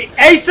 Die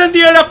eisen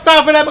die jullie op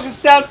tafel hebben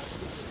gesteld,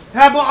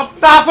 hebben we op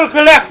tafel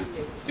gelegd.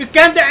 U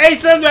kent de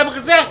eisen, we hebben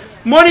gezegd,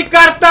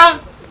 moneykarta,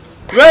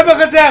 we hebben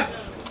gezegd,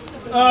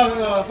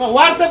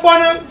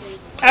 waardebonnen,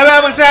 en we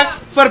hebben gezegd,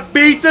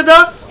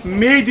 verbeterde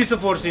medische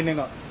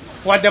voorzieningen.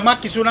 Want de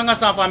makkie zo lang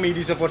staan van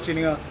medische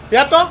voorzieningen.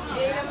 Ja toch?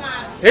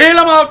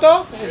 Helemaal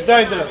toch? Is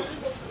duidelijk.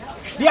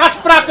 Die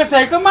afspraken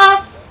zijn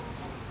gemaakt.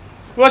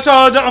 We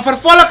zouden een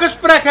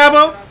vervolggesprek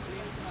hebben.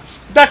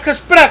 Dat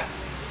gesprek,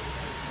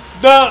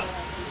 de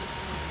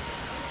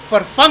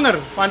vervanger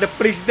van de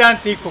president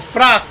heeft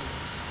gevraagd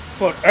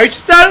voor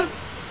uitstel.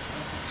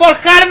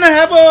 Vergaderen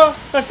hebben we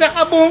gezegd,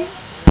 aboom,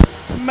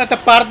 met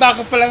een paar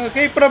dagen verlengen,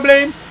 geen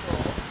probleem.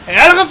 In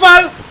elk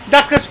geval,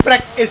 dat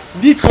gesprek is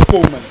niet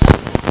gekomen.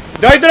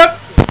 Duidelijk,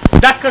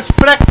 dat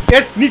gesprek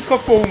is niet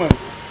gekomen.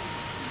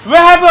 We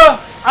hebben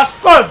als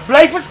school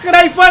blijven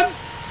schrijven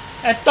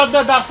en tot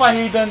de dag van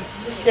heden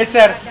is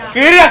er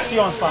geen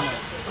reactie ontvangen.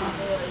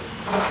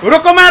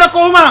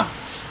 Rokoma,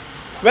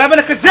 we hebben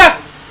het gezegd,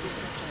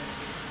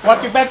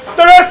 want u bent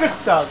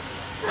teleurgesteld.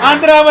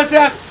 Anderen hebben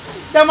gezegd,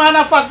 de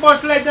mannen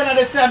vakbondsleider en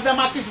de zegt, de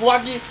maak is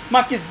waggie,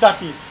 maak is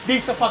dati.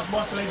 Deze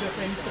vakbondsleiders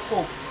zijn niet te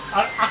koop.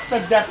 Al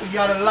 38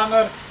 jaar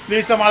langer,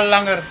 deze maar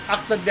langer,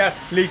 38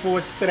 leven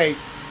we strijd.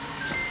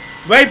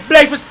 Wij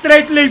blijven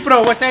strijd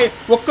leveren. We zeggen,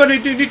 we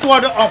kunnen u niet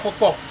worden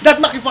opgekocht. Dat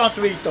mag je van ons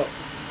weten.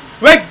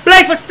 Wij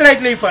blijven strijd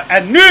leveren.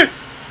 En nu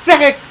zeg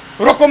ik,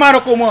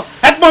 Rokoma,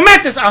 het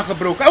moment is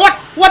aangebroken. En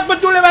wat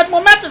bedoelen we, het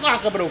moment is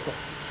aangebroken?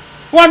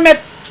 Want met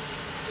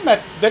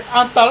dit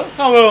aantal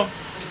gaan we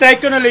strijd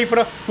kunnen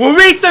leveren. We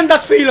weten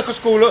dat vele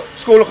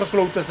scholen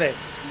gesloten zijn.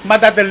 Maar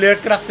dat de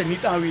leerkrachten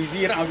niet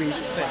hier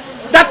aanwezig zijn.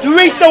 Dat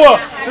weten we.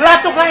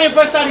 Laten we gaan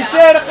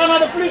inventariseren. Ga naar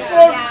de politie,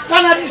 ga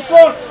naar die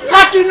school.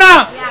 Gaat u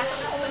na.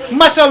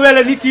 Maar ze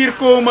willen niet hier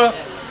komen.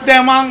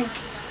 De man,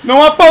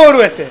 nog power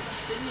weten.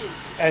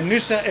 En nu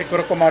zeg ik,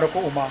 Rokoma.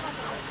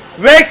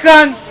 Wij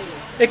gaan,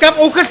 ik heb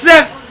ook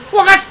gezegd,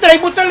 we gaan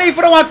strijd moeten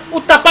leveren, want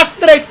we tappen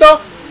strijd toch.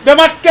 De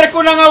man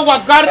kijken naar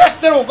wat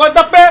rechter ook.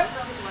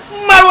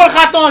 Maar we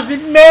gaan ons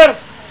niet meer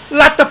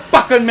laten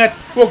pakken met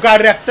we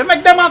rechter.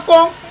 Met de man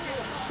kom.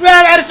 We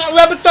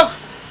hebben toch,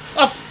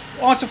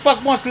 onze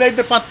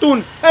vakbondsleider van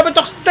toen, hebben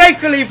toch strijd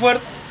geleverd.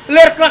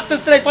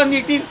 Leerkrachtenstrijd van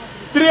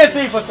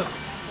 1973.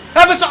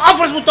 Hebben ze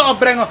offers moeten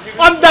opbrengen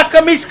om dat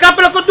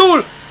gemeenschappelijke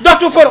doel dat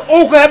we voor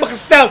ogen hebben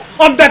gesteld,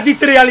 om dat niet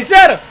te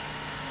realiseren.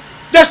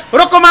 Dus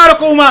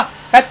Rokoma,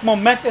 het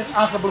moment is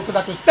aangebroken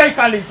dat we strijd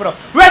gaan leveren.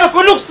 We hebben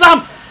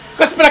genoegzaam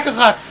gesprekken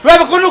gehad. We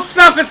hebben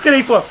genoegzaam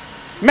geschreven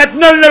met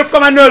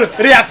 0,0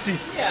 reacties.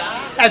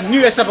 En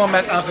nu is het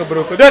moment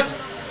aangebroken. Dus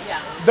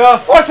de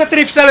voorzitter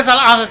heeft zelfs al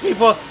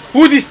aangegeven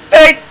hoe die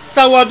strijd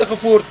zal worden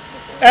gevoerd.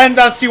 En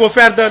dan zien we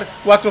verder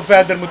wat we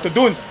verder moeten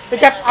doen. Ik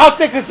heb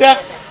altijd gezegd,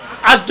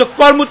 als de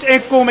call moet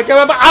inkomen, we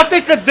hebben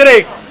altijd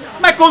gedreigd.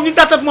 Maar ik hoop niet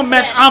dat het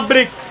moment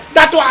aanbreekt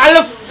dat we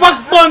alle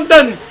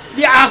vakbonden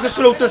die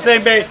aangesloten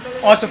zijn bij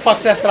onze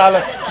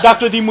vakcentrale, dat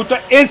we die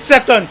moeten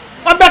inzetten.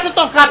 Omdat het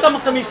toch gaat om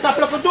een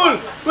gemeenschappelijke doel.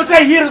 We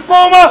zijn hier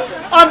gekomen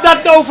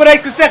omdat de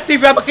overheid gezegd heeft,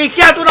 we hebben geen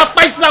geld, we hebben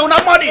paisa, we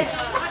hebben money.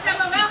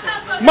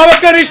 Maar we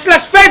kunnen u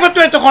slechts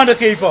 2500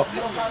 geven.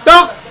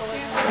 Toch?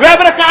 We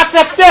hebben het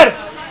geaccepteerd.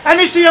 En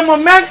nu zie je een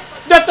moment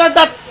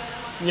dat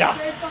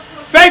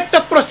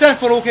 50%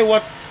 verhoging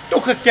wordt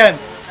toegekend.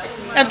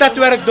 En dat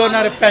werkt door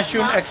naar het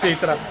pensioen, etc.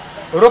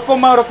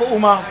 Rokoma,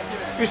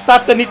 u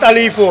staat er niet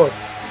alleen voor.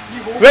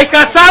 Wij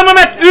gaan samen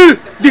met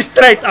u die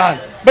strijd aan.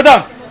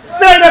 Bedankt.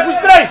 Strijd voor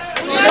strijd.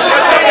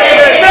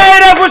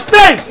 Strijd voor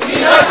strijd.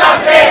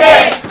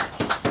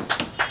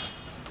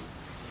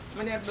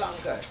 Meneer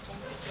Blanke.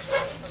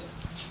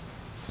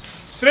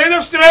 Strijd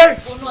of strijd?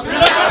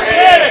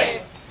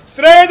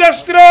 Strijd of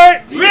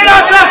strijd? Wi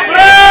Sa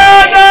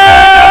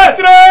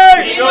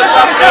Strey!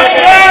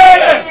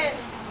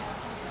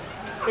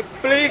 Ik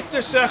pleeg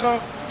te zeggen,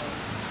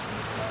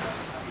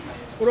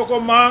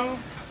 Rokomang,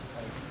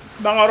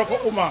 dan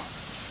Rokoma.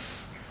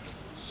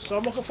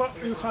 Sommigen van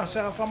u gaan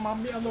zeggen van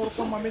mami en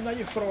Rokomami naar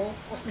je vrouw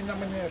of naar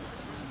meneer.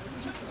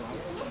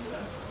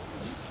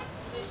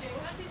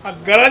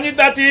 Agrani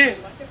dati,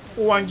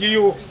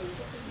 uangiu.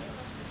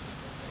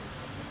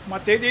 Maar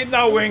dit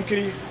nou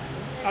wenkri.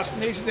 Als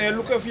nee,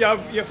 look if you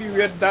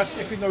wear das,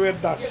 if you know wear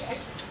das.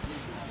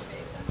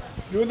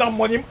 You dan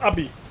monim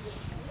abi.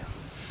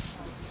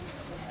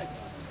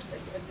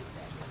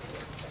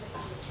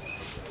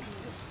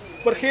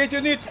 Vergeet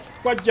je niet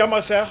wat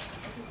Jama zegt.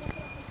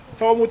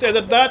 We moeten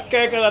inderdaad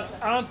kijken naar het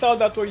aantal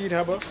dat we hier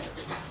hebben.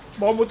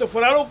 Maar we moeten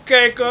vooral ook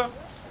kijken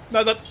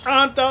naar het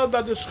aantal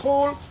dat de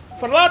school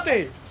verlaten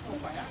heeft.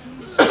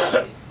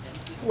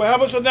 We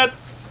hebben zo net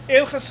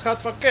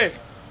ingeschat van kijk.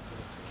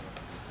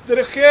 De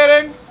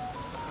regering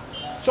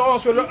zou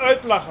ons willen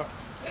uitlachen.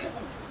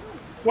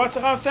 Want ze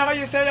gaan zeggen,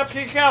 je zei je hebt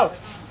geen geld.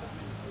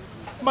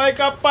 Maar ik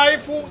heb pay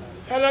voor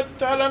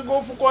en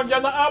go voor konja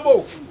naar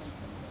abo.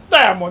 Dat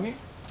is money.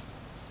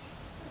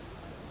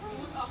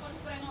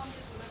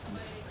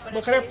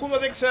 Begrijp goed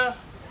wat ik zeg?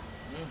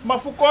 Maar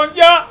voor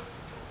konja,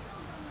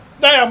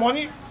 dat is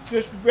money.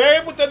 Dus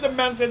wij moeten de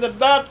mensen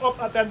inderdaad op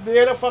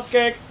attenderen van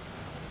kijk,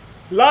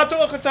 laten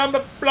we een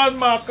gezamenlijk plan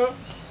maken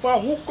van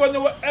hoe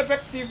kunnen we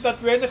effectief dat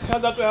weinig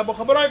geld dat we hebben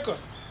gebruiken.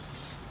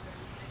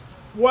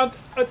 Want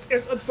het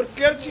is een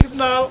verkeerd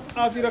signaal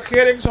als die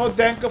regering zou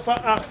denken van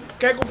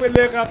kijk hoeveel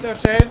leerkrachten er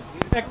zijn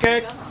en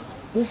kijk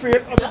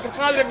hoeveel op de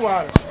vergadering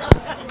waren.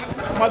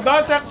 Maar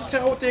dan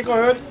zeggen we tegen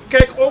hun,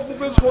 kijk ook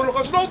hoeveel scholen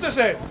gesloten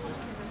zijn.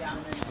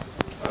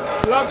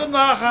 Laten we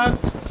nagaan,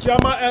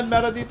 Jama en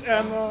Meredith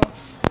en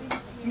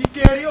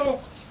Nikeri ook.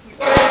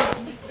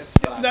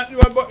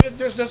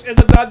 Dus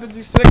inderdaad, de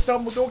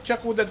districten moeten ook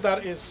checken hoe dat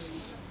daar is.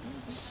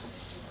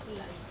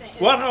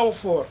 Waar gaan we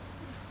voor?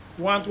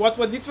 Want wat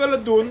we niet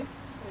willen doen,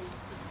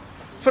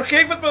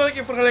 vergeef het me dat ik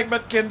je vergelijk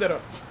met kinderen.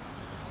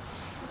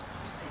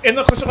 In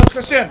een gezond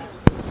gezin.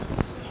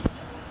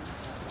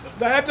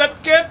 Dan heeft dat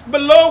kind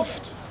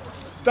beloofd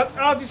dat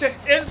als hij zich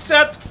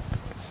inzet,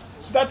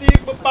 dat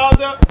hij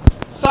bepaalde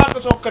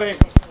zaken zou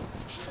krijgen.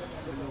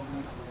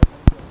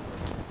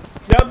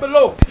 Je hebt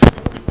beloofd.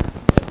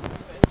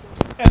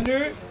 En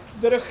nu,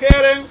 de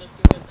regering,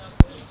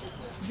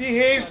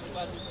 die heeft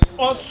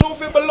ons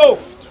zoveel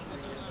beloofd.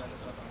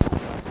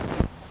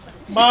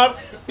 Maar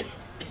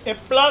in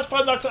plaats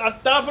van dat ze aan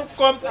tafel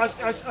komt, als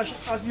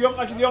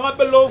je de jongen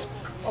beloofd,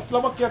 of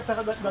laat me een keer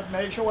zeggen dat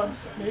meisje, want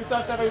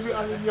meestal zeggen jullie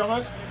aan die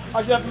jongens,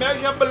 als je dat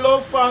meisje hebt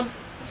beloofd van,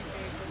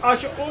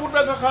 als je over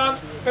bent gegaan,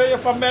 krijg je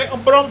van mij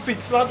een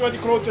bromfiets, laten we die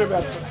grotere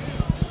werken.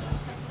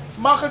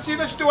 Maar gezien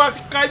de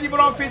situatie kan je die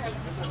bromfiets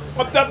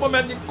op dat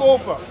moment niet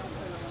kopen.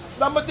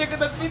 Dan betekent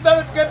dat niet dat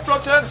het kind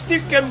plotseling een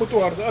stiefkind moet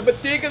worden. Het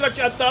betekent dat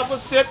je aan tafel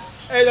zit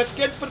en je dat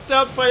kind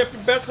vertelt van je hebt je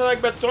best gedaan,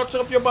 ik ben trots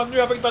op je, maar nu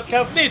heb ik dat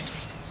geld niet.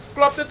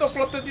 Klopt het of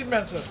klopt het niet,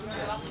 mensen?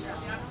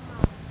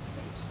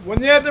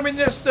 Wanneer de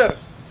minister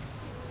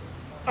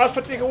als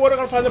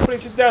vertegenwoordiger van de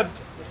president,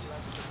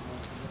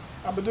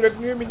 dan bedoel ik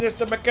nu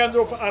minister bekend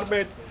over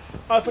arbeid,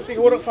 als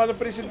vertegenwoordiger van de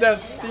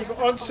president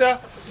tegen ons zegt,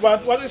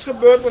 want wat is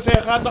gebeurd, we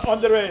zijn gaan naar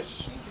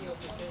onderwijs.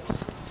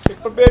 Ik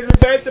probeer jullie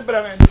bij te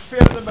brengen, in de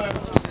sfeer te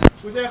brengen.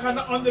 We zijn gaan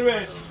naar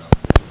onderwijs.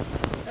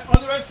 En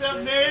onderwijs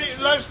zegt, nee,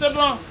 luister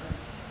dan.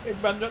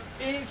 Ik ben het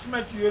eens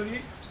met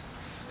jullie.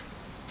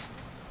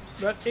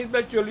 Ik ben het eens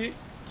met jullie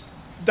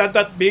dat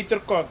dat beter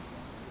kon.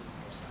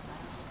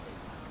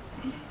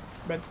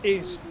 Ik ben het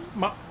eens.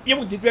 Maar je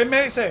moet niet bij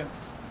mij zijn.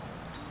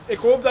 Ik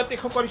hoop dat ik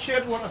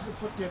gecorrigeerd word als ik het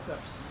verkeerd heb.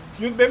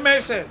 Je moet bij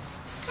mij zijn.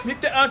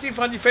 Niet ten aanzien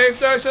van die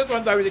 5000,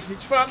 want daar weet ik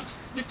niets van.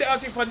 Niet ten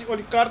aanzien van die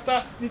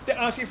olikarta. Niet ten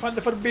aanzien van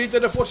de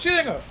verbeterde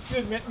voorzieningen.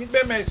 Je moet niet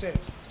bij mij zijn.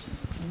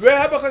 We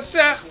hebben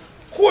gezegd,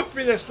 goed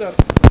minister,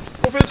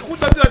 ik vind het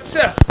goed dat u dat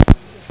zegt.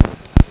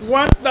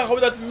 Want dan gaan we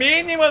dat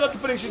meenemen naar de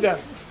president.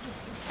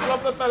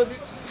 Klopt dat naar de...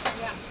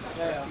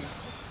 Ja.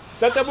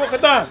 Dat hebben we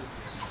gedaan.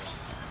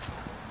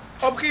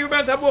 Op een gegeven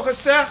moment hebben we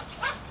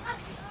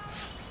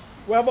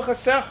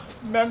gezegd,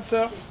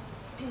 mensen,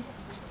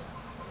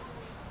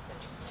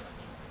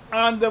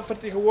 aan de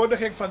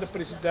vertegenwoordiging van de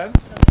president,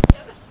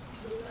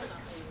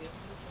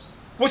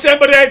 we zijn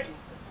bereid,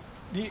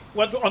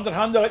 wat we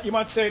onderhandelen,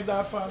 iemand zei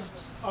daarvan,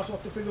 als we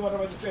tevreden worden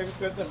met de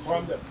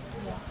 2500.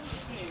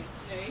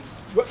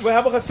 We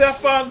hebben gezegd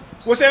van,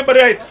 we zijn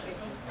bereid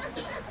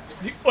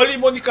die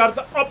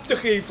oliemoniekaarten op te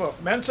geven.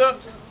 Mensen,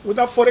 hoe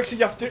dan correctie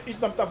je heeft iets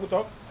naar taboe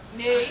toch?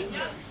 Nee.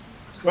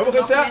 We hebben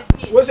gezegd,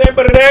 we zijn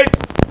bereid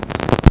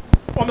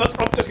om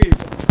dat op te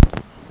geven.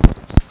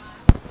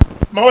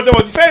 Maar wat doen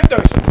we die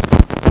 5000?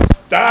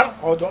 Daar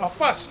houden we aan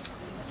vast.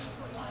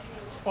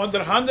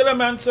 Onderhandelen,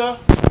 mensen,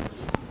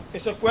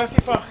 is een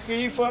kwestie van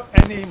geven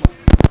en nemen.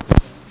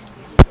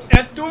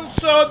 En toen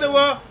zouden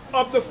we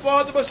op de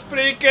volgende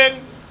bespreking,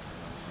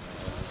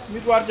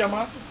 niet waar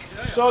Jama,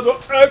 zouden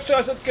we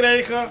uitsluitsel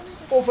krijgen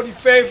over die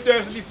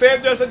 5000. Die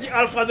 5000 die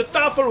al van de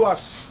tafel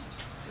was.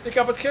 Ik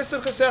heb het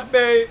gisteren gezegd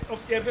bij,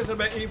 of eergisteren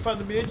bij een van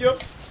de media,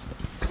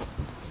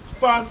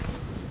 van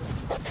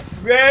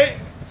wij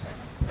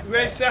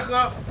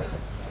zeggen,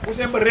 we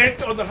zijn bereid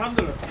te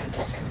onderhandelen.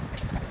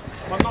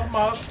 Maar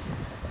nogmaals,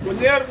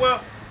 wanneer we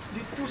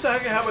die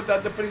toezeggingen hebben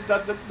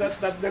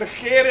dat de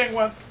regering,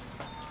 want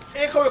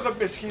ingewikkeld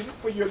misschien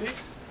voor jullie,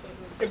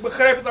 ik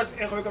begrijp het dat je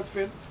het ingewikkeld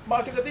vindt, maar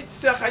als ik het niet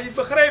zeg, ga je het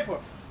begrijpen.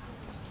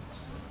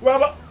 We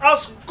hebben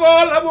als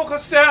call hebben we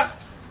gezegd,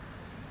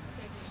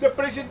 de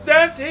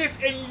president heeft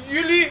in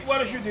juli,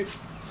 waar is Judith?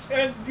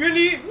 In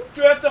juli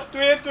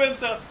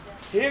 2022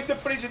 heeft de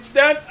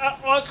president aan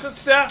ons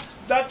gezegd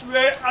dat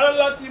wij alle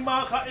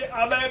latimaan gaan in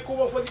aanmerking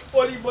komen voor die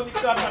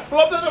oliebonicaten.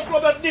 Klopt dat of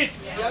klopt dat niet?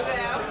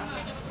 Jawel.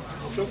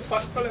 Zo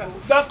vastgelegd.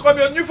 Dan kom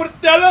je nu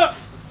vertellen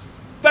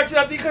dat je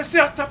dat niet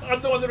gezegd hebt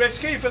aan de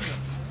onderwijsgevende.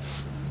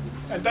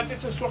 En dat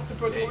is een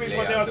zwaktepunt geweest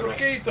wat hij had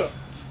vergeten.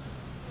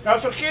 Hij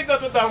had vergeten dat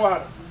we daar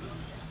waren.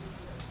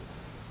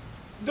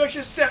 Dus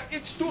je zegt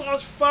iets toe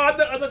als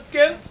vader aan het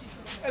kind.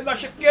 En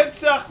als je kind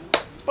zegt,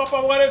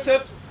 papa waar is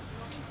het?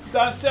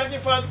 Dan zeg je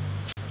van,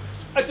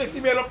 het is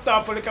niet meer op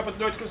tafel, ik heb het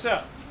nooit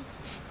gezegd.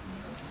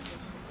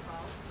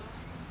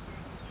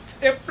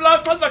 In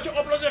plaats van dat je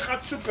oplossing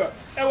gaat zoeken.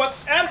 En wat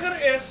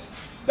erger is,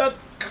 dat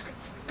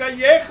kan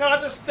jij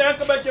gratis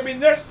sterken met je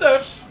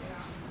ministers.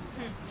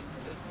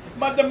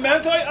 Maar de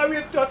mensen aan wie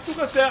je het had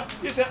toegezegd,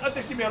 die zeggen het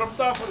is niet meer op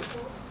tafel.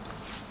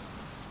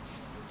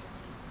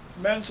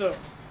 Mensen,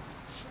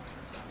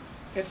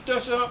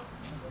 intussen,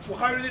 we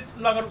gaan jullie niet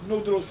langer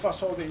noodloos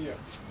vasthouden hier.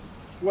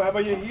 We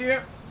hebben je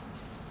hier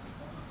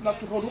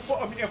naartoe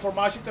geroepen om je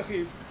informatie te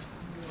geven.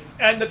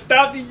 En de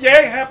taak die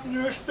jij hebt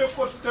nu stuk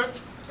voor stuk,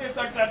 is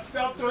dat je naar het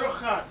veld terug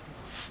gaat.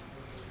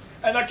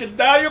 En dat je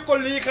daar je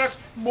collega's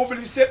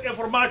mobiliseert,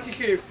 informatie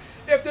geeft.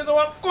 Heeft dit nog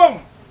wat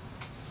kom?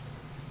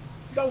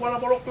 Dan worden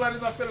we ook klaar in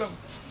dat film.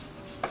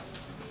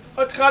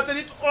 Het gaat er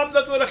niet om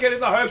dat we de regering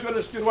naar huis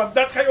willen sturen, want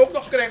dat ga je ook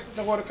nog te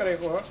horen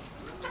krijgen hoor.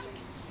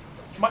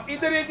 Maar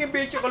iedereen die een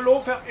beetje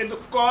geloof heeft in de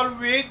call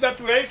weet dat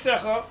wij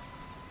zeggen,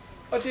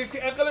 het heeft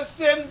geen enkele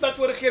zin dat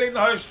we de regering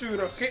naar huis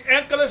sturen. Geen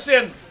enkele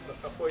zin.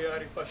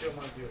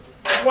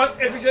 Want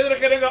efficiënte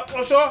regering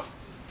also,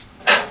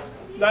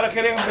 de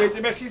regering een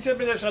beetje, misschien zit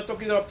men er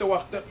ook erop te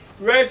wachten.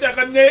 Wij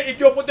zeggen nee,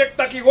 ik moet ik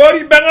taki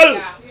hori bengel.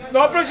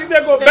 Nou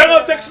president go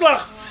bengel tek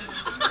slag.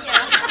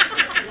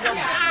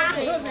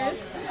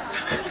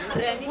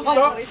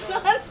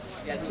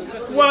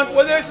 Want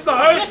wanneer ze naar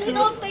huis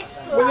toe,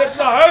 wanneer ze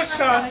naar huis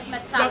gaan,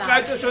 dan ga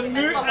je tussen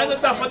nu en de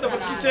dag van de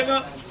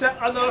verkiezingen, zijn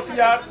 1,5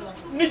 jaar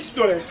niets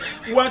doen.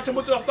 Want ze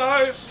moeten nog naar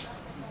huis.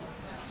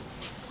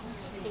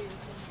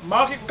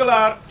 Maak ik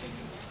klaar,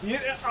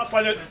 hier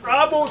vanuit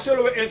ABO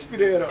zullen we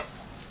inspireren.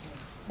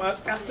 Maar het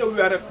echte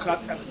werk gaat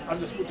ergens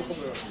anders moeten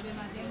gebeuren.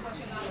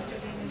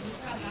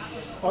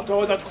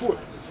 Onthoud dat goed.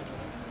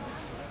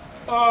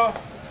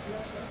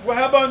 We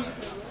hebben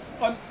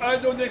een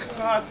uitnodiging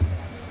gehad.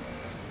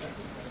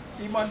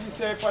 Iemand die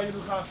zei van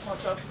jullie gaan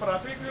vanzelf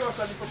praten. Ik weet niet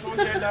of die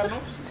persoon jij daar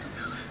nog.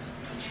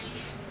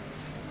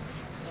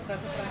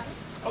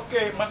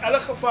 Oké, maar in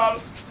elk geval,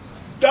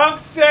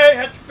 dankzij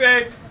het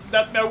feit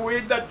dat men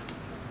weet dat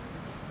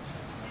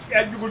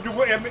er jugo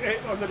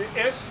onder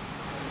is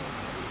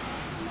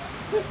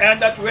en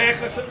dat wij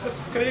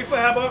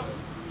geschreven hebben,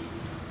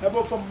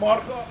 hebben we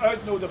vanmorgen een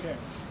uitnodiging.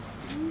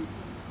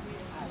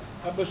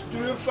 Het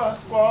bestuur van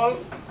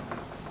Kool,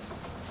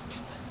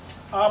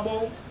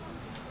 ABO,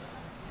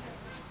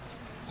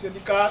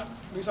 Syndicaat,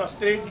 Wi Sa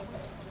Strey, die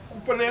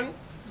koepeling,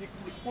 die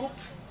groep,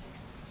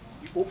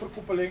 die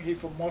overkoepeling heeft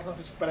vanmorgen een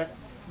gesprek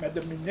met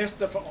de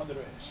minister van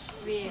Onderwijs.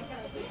 Weer.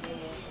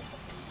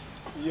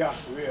 Ja,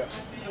 weer.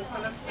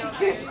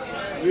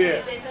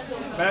 Weer.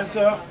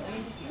 Mensen,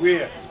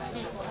 weer.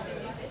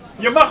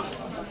 Je mag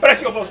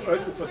pressie op ons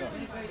uitoefenen.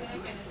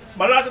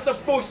 Maar laat het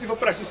een positieve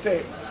pressie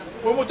zijn.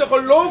 We moeten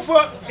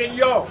geloven in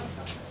jou.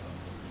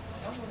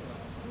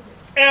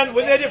 En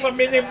wanneer je van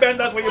mening bent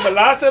dat we je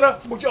belazeren,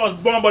 moet je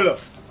ons bombelen.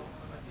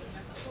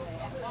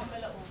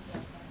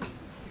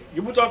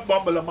 Je moet ons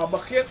bombelen, maar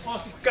begin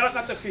ons die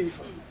kracht te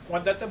geven.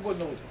 Want dat hebben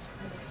we nodig.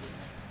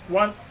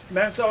 Want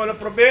mensen willen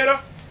proberen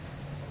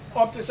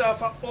om te zeggen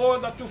van,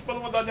 oh, dat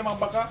toespannen we dat niet mag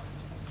bakken.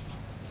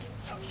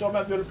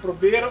 Sommigen willen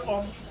proberen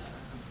om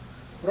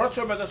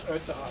rotzooi met ons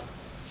uit te halen.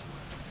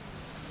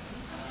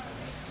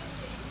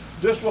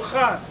 Dus we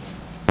gaan.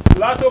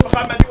 Laten we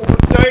gaan met die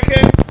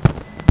overtuiging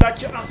dat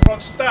je achter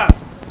ons staat.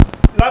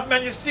 Laat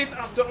men je zien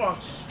achter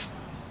ons.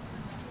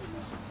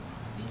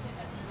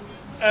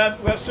 En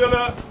we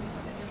zullen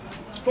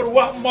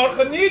verwacht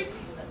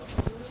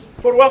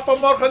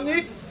vanmorgen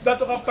niet dat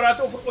we gaan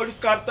praten over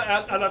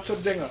oliekaarten en dat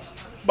soort dingen.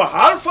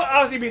 Behalve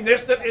als die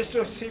minister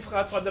instructies heeft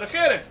gehad van de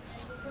regering.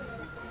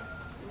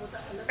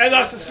 En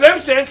als ze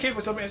slim zijn,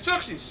 geven ze hem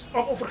instructies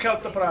om over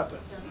geld te praten.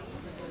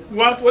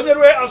 Want wanneer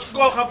wij als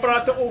school gaan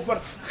praten over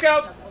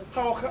geld,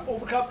 gaan we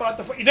over geld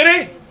praten voor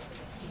iedereen.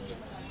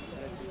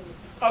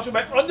 Als we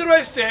bij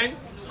onderwijs zijn,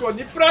 gaan we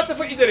niet praten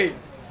voor iedereen.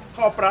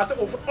 Gaan we praten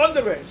over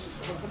onderwijs,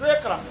 over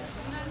leerkrachten.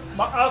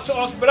 Maar als we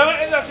ons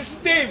brengen in dat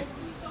systeem,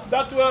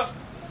 dat we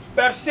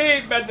per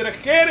se met de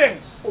regering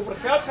over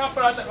geld gaan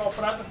praten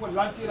voor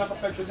landdieren,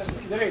 pensionaires,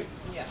 voor iedereen.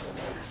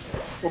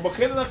 We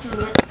beginnen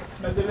natuurlijk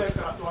met de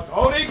leerkrachten. Want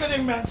hou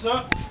rekening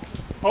mensen,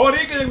 hou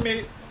rekening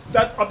mee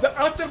dat op de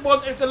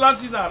achtergrond is de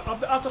landsdienaar, op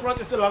de achtergrond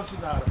is de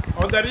landsdienaar.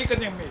 Hou daar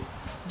rekening mee.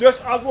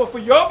 Dus als we voor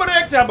jou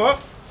bereikt hebben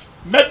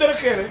met de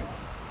regering,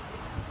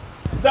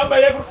 dan ben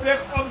jij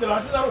verplicht om de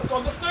landsdienaar ook te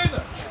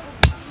ondersteunen.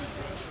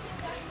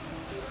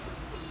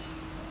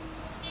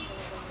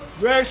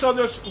 Wij zullen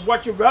dus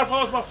wat je wel van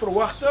ons mag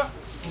verwachten,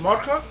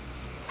 morgen,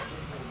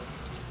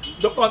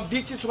 de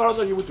condities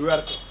waaronder je moet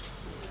werken.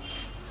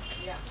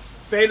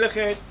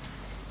 Veiligheid,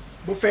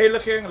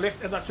 beveiliging, licht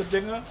en dat soort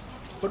dingen.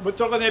 Voor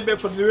betrokkenheid bij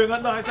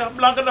vernieuwingen, dan ga je zeggen,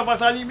 blanken dan was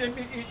hij niet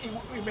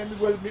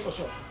meer of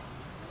zo.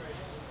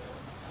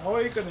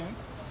 Hou rekening.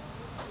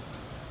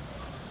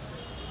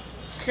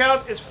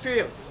 Geld is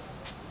veel.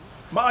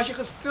 Maar als je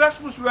gestrest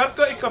moest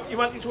werken, ik heb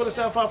iemand iets willen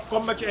zeggen van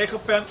kom met je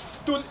eigen pen.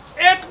 Toen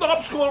ik nog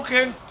op school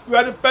ging,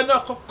 werden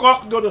pennen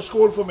gekocht door de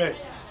school voor mij.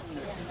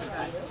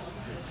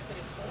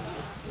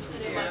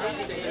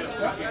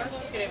 Ja?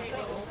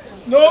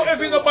 No,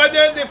 if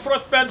nobody de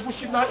front pen voor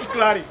China, ik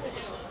klaar.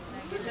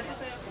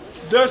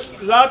 Dus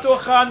laten we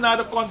gaan naar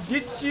de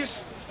condities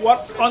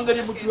waaronder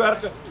je moet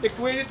werken. Ik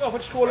weet niet of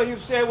er scholen hier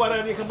zijn waar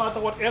er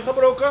regelmatig wordt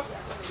ingebroken.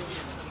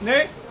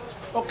 Nee?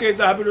 Oké,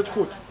 dan hebben we het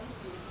goed.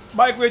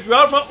 Maar ik weet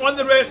wel van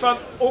onderwijs van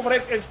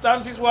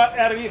overheidsinstanties waar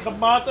er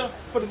regelmatig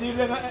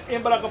verdieningen en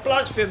inbraken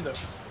plaatsvinden.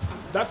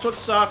 Dat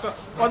soort zaken.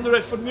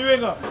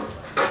 Onderwijsvernieuwingen.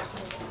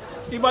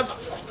 Iemand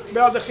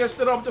belde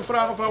gisteren om te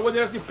vragen van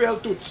wanneer is die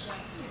pijltoets.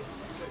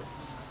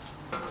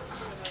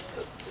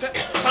 Zeg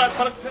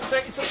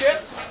iets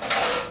verkeerd?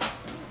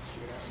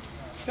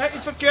 Zeg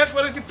iets verkeerd,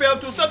 wanneer is die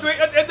pijltoets? Dat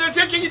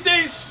zeg je niet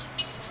eens.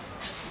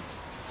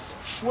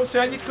 We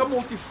zijn niet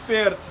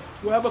gemotiveerd.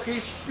 We hebben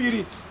geen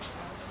spirit.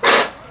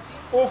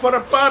 Over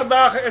een paar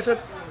dagen is het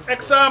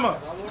examen.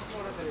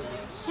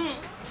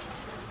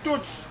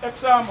 Toets,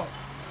 examen.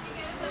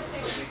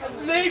 Het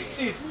leeft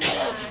niet.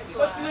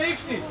 Het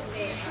leeft niet.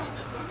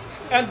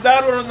 En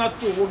daar willen we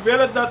naartoe. We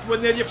willen dat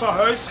wanneer je van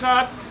huis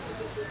gaat,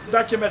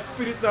 dat je met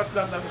spirit naar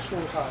de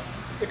school gaat.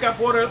 Ik heb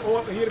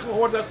hier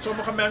gehoord dat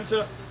sommige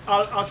mensen,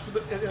 als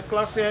ze in de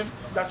klas zijn,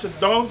 dat ze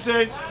down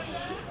zijn.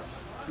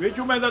 Weet je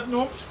hoe men dat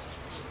noemt?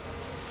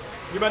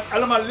 Je bent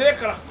allemaal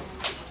leerkrachten.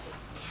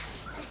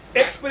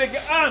 Ik spreek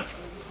je aan.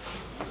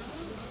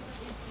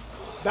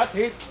 Dat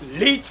heet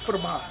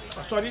leedvermaak.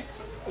 Sorry,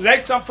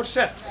 leidzaam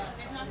verzet.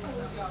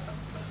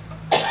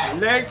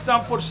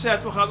 Leidzaam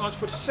verzet. We gaan ons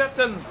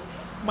verzetten.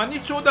 Maar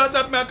niet zo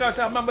dat men kan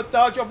zeggen, men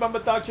betaalt je of men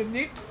betaalt je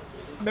niet.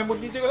 Men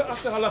moet niet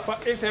achterhalen van,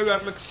 is hij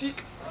werkelijk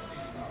ziek?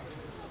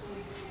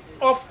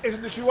 Of is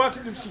het de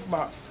situatie die hem ziek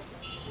maakt?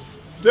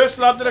 Dus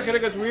laat de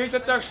regering het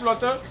weten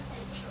tenslotte.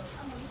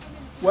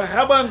 We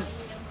hebben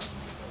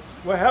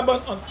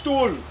een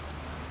tool.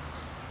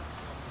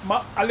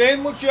 Maar alleen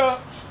moet je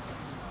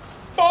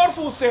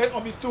powerful zijn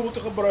om die tool te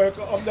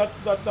gebruiken, om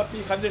dat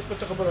mechanisme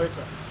te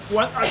gebruiken.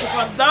 Want als je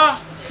vandaag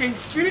geen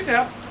spirit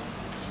hebt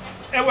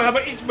en we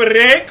hebben iets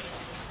bereikt,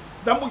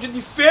 dan moet je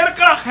die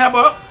veerkracht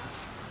hebben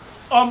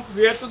om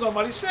weer te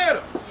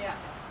normaliseren. Ja.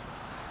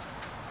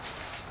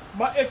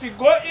 Maar als je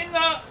go in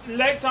een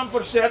leidzaam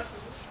verzet,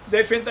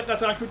 dan vindt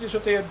dat als je het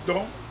zo te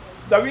doen,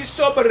 dat we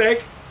zo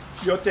bereikt,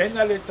 je tegen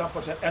een leidzaam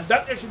verzet. En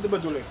dat is de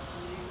bedoeling.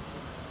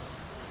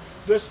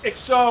 Dus ik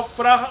zou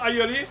vragen aan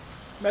jullie,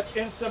 met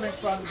instemming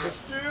van het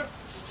bestuur,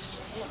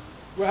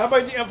 we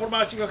hebben die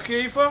informatie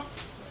gegeven.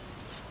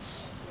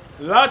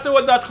 Laten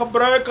we dat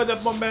gebruiken,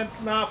 dat moment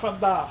na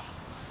vandaag.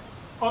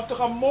 Om te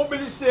gaan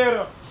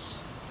mobiliseren.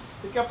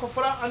 Ik heb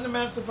gevraagd aan de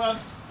mensen van,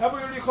 hebben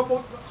jullie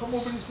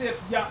gemobiliseerd?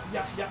 Ja, we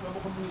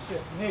hebben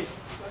gemobiliseerd. Nee,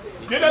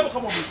 jullie hebben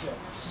gemobiliseerd.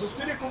 Het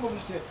bestuur heeft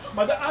gemobiliseerd.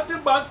 Maar de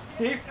achterban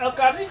heeft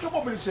elkaar niet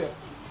gemobiliseerd.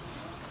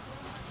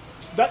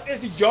 Dat is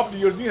die job die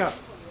jullie nu hebben.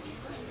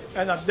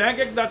 En dan denk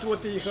ik dat we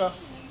tegen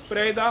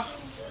vrijdag,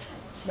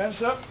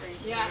 mensen,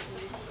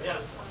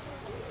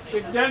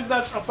 ik denk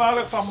dat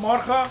afhankelijk van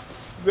morgen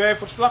wij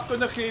verslag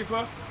kunnen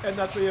geven en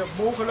dat we je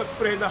mogelijk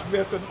vrijdag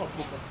weer kunnen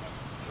oproepen.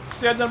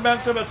 Zijn er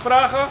mensen met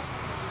vragen?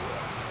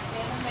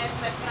 Zijn er mensen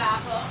met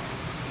vragen?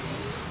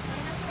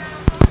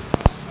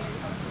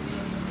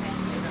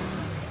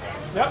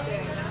 Ja?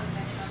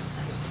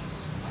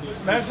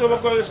 Mensen, we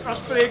kunnen dus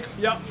afspreken.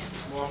 Ja.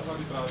 Morgen gaan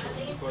we praten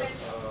over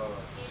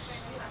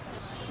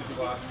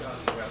situatie aan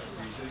de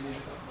werkverbetering.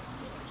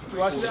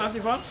 Situatie ten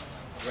aanzien van?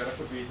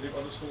 Werkverbetering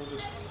op de school,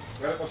 dus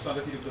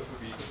werkomstandigheden moeten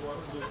verbeterd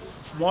worden.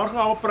 Morgen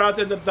gaan we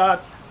praten inderdaad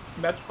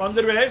met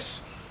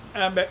onderwijs.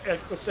 En ik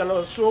stel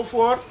ons zo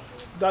voor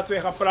dat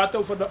wij gaan praten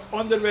over de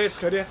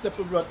onderwijsgerichte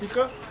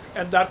problematieken.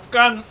 En daar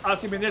kan, als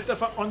de minister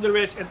van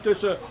Onderwijs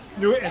intussen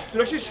nieuwe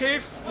instructies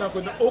geeft, dan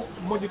kunnen we ook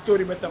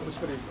monitoring met hem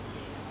bespreken.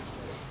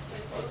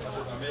 Als je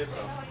het naar mij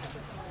vraagt,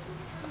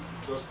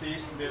 door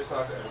steeds meer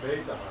zaken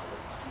erbij te halen,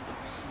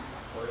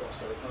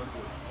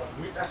 wat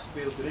nu echt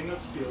speelt,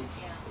 dringend speelt,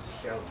 is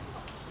geld.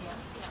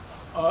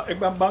 Ik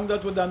ben bang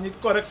dat we dan niet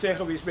correct zijn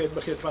geweest bij het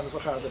begin van de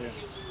vergadering.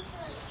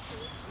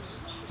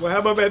 We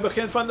hebben bij het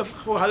begin van de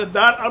vergadering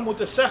daar al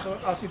moeten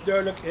zeggen, als het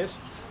duidelijk is,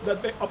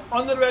 dat wij op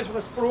onderwijs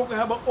gesproken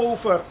hebben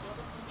over.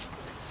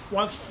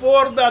 Want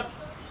voordat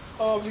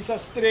Wi Sa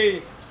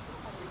Strey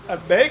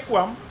erbij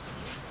kwam,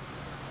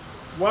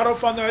 waren we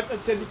vanuit het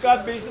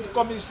syndicaat bezig te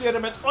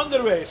communiceren met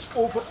onderwijs,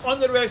 over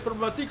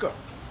onderwijsproblematieken.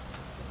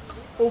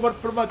 Over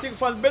problematiek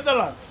van het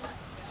binnenland.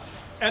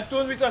 En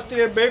toen Wi Sa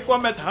Strey erbij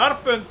kwam met haar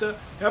punten,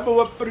 hebben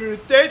we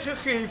prioriteit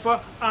gegeven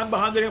aan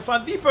behandeling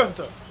van die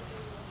punten.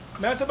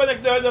 Mensen, ben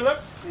ik duidelijk?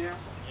 Ja.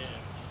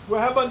 We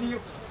hebben die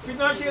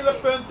financiële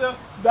punten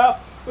daar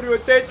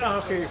prioriteit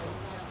aan gegeven.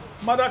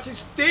 Maar dat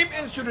systeem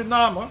in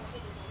Suriname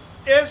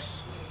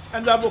is,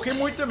 en daar heb ik geen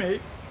moeite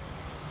mee,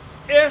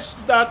 is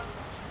dat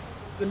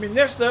de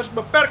ministers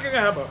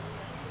beperkingen hebben.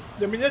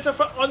 De minister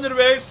van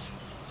Onderwijs,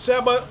 ze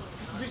hebben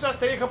Wi Sa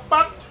Strey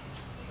gepakt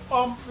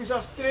om Wi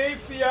Sa Strey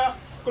via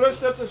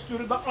cluster te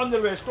sturen naar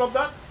onderwijs. Klopt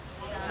dat?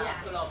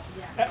 Ja, klopt.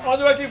 En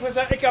onderwijs heeft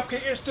gezegd, ik heb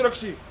geen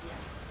instructie.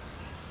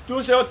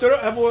 Toen zijn we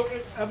terug,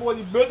 hebben we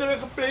die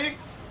bundeling gepleegd,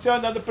 zijn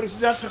we naar de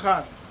president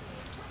gegaan.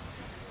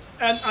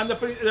 En aan de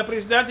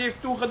president heeft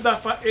toen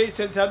gedacht van,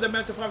 zijn de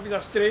mensen van Wi Sa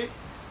Strey,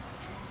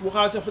 hoe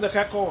gaan ze voor de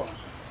gek houden?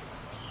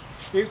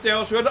 Heeft hij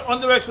ons weer de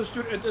onderwijs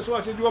gestuurd, en het is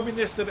zoals de nieuwe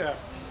minister er.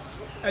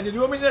 En de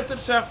nieuwe minister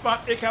zegt van,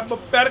 ik heb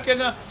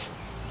beperkingen.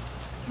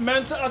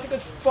 Mensen, als ik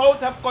het fout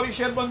heb,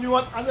 corrigeer me nu,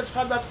 want anders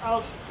gaat dat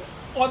als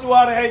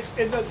onwaarheid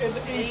in de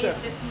eten. Nee, het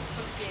is niet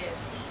verkeerd.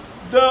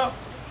 De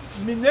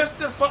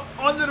minister van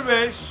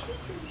Onderwijs,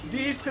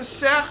 die heeft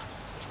gezegd,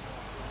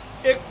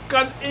 ik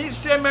kan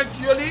eens zijn met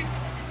jullie,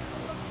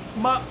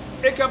 maar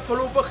ik heb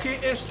voorlopig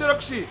geen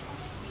instructie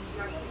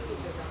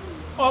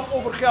om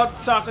over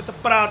geldzaken te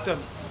praten.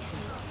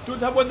 Toen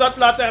hebben we dat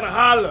laten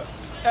herhalen.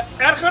 En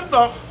erger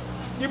nog,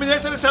 die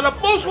minister is zelf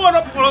boos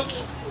geworden op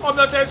ons,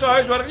 omdat hij zijn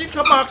huiswerk niet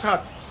gemaakt had.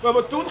 We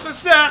hebben toen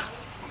gezegd,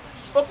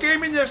 oké,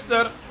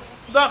 minister,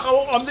 dan gaan we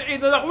om de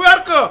ene dag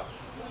werken.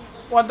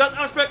 Want dat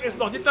aspect is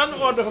nog niet aan de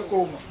orde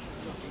gekomen.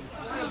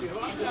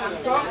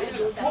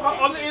 We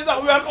gaan onder één dag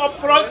werken op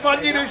grond van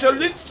die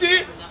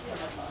resolutie.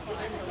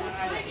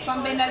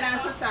 Van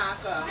Binnenlandse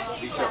Zaken.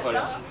 Ik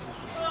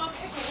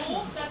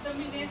hoop dat de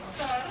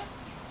minister,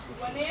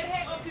 wanneer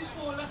hij op die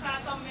scholen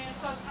gaat om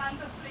mensen aan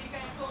te spreken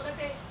en zo, dat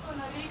hij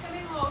een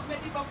rekening houdt met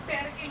die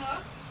beperkingen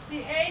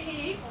die hij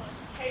heeft.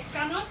 Hij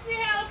kan ons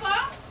niet helpen,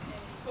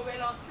 we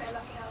willen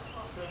onszelf helpen.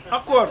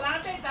 Akkoord. Dus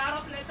laat hij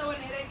daarop letten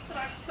wanneer hij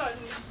straks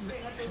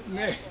dingen doet.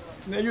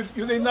 Nee,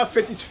 jullie niet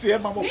fit is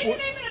fair, maar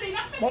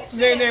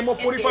nee, maar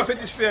puri van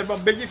fit is fair, maar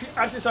ben je fit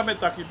artis aan met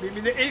taki.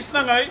 Ben eens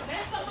na mij,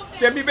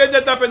 heb je bij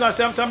de tappen naar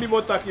Sam Sambi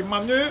taki,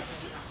 maar nu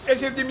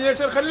heeft de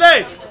minister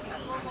gelijk.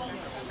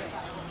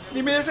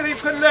 Die minister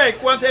heeft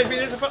gelijk, want hij is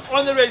minister van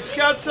Onderwijs,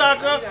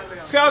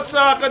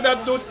 geldzaken,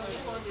 dat doet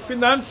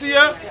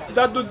financiën,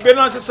 dat doet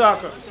binnenlandse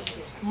zaken.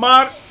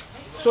 Maar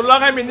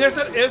zolang hij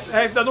minister is,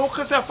 hij heeft dan ook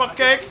gezegd van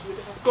kijk,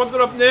 komt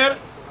erop neer,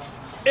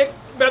 ik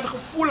ben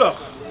gevoelig.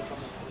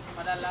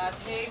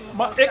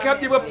 Maar ik heb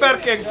die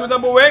beperking. Toen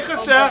hebben wij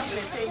gezegd,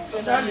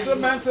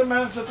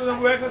 mensen, toen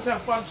hebben wij gezegd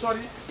van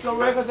sorry, toen hebben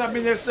wij gezegd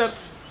minister,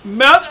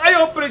 meld aan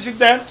jouw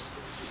president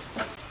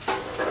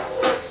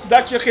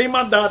dat je geen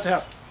mandaat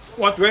hebt.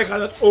 Want wij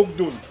gaan het ook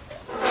doen.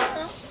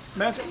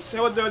 Mensen,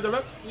 zijn we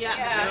duidelijk? Ja.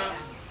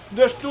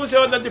 Dus toen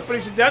zijn we naar de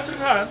president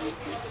gegaan,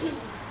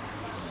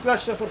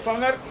 slash de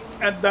vervanger,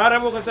 en daar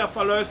hebben we gezegd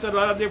van luister,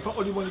 laten we van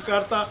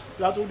Olimonikarta,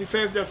 laten we die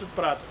 5000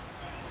 praten.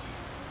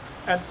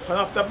 En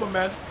vanaf dat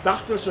moment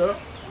dachten ze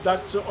dat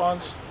ze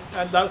ons,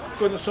 en dat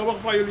kunnen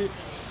sommigen van jullie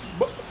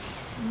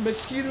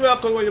misschien wel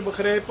kunnen je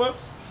begrijpen,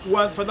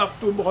 want vanaf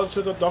toen begon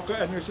ze te dokken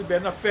en nu is het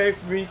bijna 5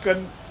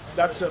 weken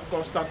dat ze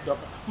constant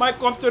dokken. Maar ik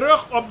kom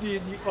terug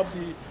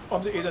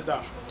op de ene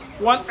dag.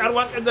 Want er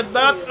was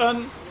inderdaad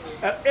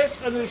er is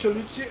een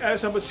resolutie, er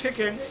is een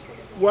beschikking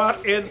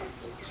waarin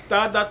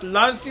staat dat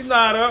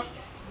landsienaren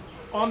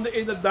om de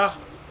ene dag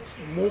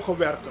mogen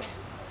werken.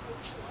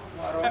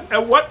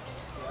 En wat?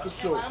 Goed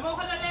zo. Maar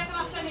mogen de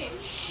leerkrachten niet?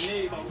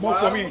 Nee, maar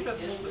voor mij.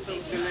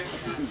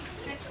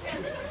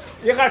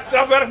 Je gaat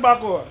strafwerk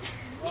maken hoor.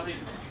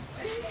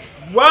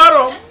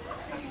 Waarom?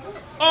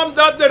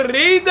 Omdat de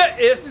reden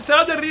is,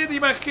 dezelfde reden die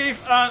men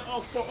geeft aan,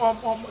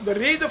 om de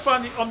reden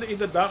van om de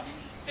ene dag,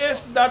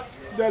 is dat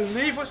de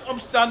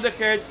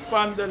levensomstandigheid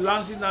van de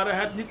landsienaren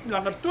het niet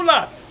langer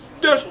toelaat.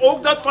 Dus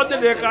ook dat van de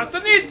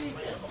leerkrachten niet.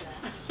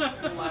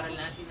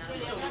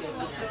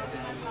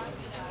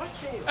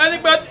 En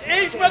ik ben het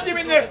eens met de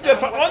minister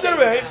van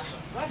Onderwijs.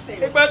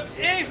 Ik ben het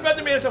eens met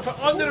de minister van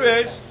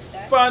Onderwijs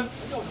van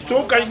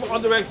zo kan je mijn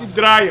onderwijs niet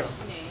draaien.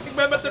 Ik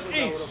ben het met hem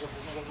eens.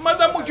 Maar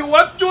dan moet je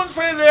wat doen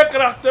voor je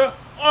leerkrachten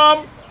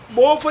om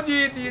boven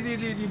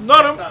die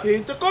norm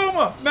heen te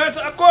komen.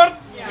 Mensen akkoord?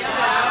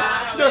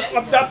 Ja. Dus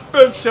op dat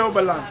punt zijn we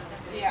beland.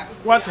 Ja.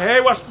 Want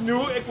hij was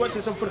nieuw, het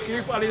is hem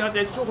vergeven, alleen had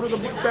hij zo'n grote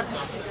boekpet.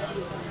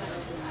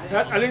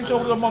 Hij had alleen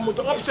zo'n grote man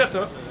moeten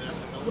opzetten.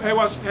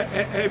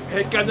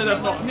 Hij kende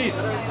dat nog niet.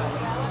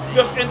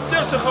 Dus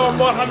intussen gaan we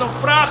morgen hem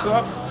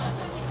vragen.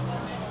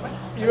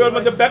 Je wil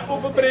me de bek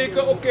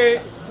openbreken, oké.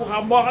 We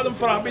gaan morgen hem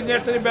vragen.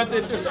 Minister, je bent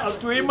intussen al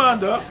 2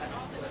 maanden.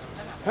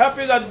 Heb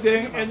je dat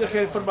ding in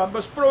het verband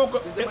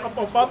besproken?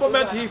 Op dat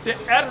moment heeft hij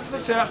ergens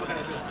gezegd,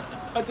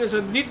 het is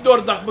een niet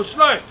doordacht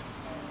besluit.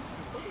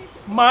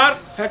 Maar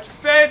het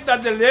feit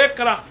dat de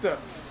leerkrachten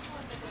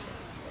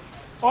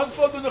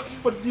onvoldoende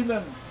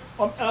verdienen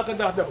om elke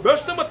dag de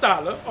bus te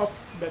betalen of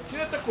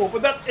benzine te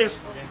kopen, dat is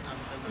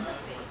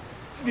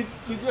niet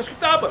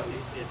discutabel.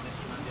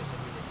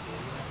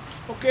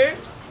 Oké?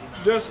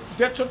 Dus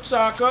dit soort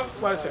zaken,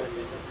 waar is hij?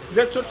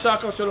 Dit soort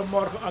zaken zullen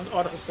morgen aan de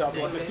orde gesteld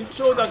worden. Het is niet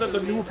zo dat het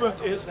een nieuw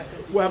punt is.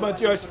 We hebben het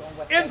juist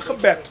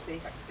ingebed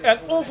en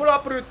overal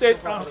prioriteit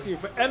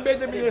aangegeven. En bij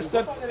de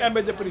minister en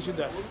bij de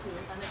president.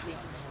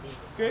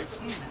 Oké?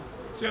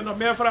 Zijn er nog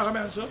meer vragen,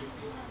 mensen?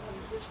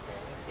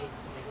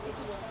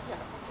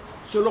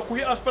 Zullen we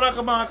goede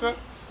afspraken maken?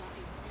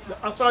 De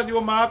afspraak die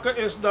we maken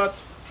is dat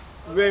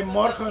wij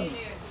morgen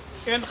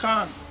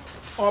ingaan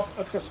op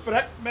het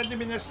gesprek met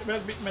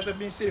het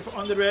ministerie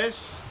van Onderwijs.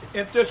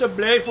 Intussen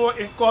blijven we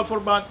in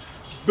koolverband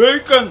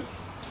buiken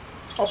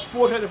op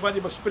voorzitting van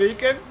die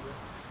bespreking.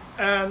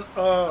 En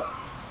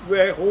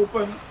wij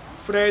hopen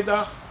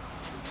vrijdag,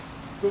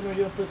 kunnen we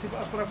hier een principe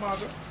afspraak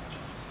maken?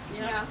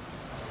 Ja.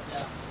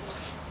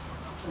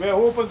 Wij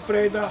hopen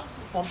vrijdag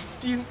om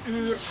 10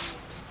 uur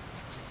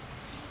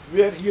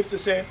weer hier te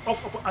zijn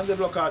of op een andere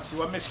locatie.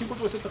 Want misschien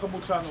moeten we ze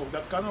tegemoet gaan ook,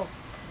 dat kan ook.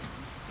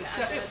 Ik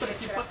zeg in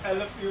principe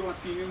 11 uur, want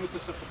 10 uur moeten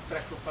ze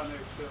vertrekken vanuit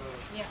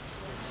Ja.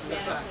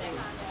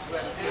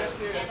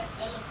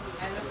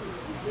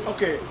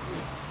 Oké,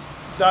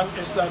 dan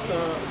is dat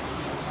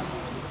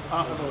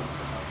aangenomen.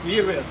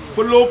 Hier weer,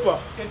 voorlopig.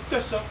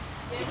 Intussen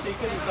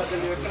betekent het dat de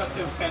leerkrachten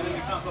hun pennen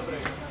niet gaan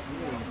gebruiken.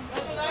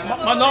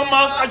 Maar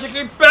nogmaals, als je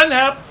geen pen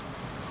hebt.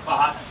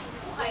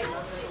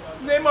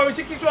 Nee, maar we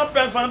zien niet zo'n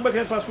pen van het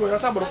begin van school.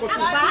 Dat is maar ook goed.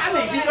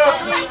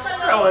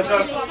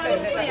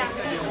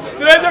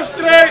 Wi Sa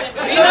Strey!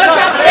 Wi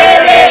Sa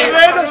Strey!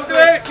 Wi Sa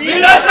Strey!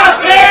 Wi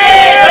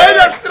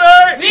Sa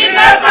Strey! Wi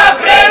Sa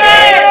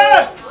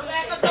Strey!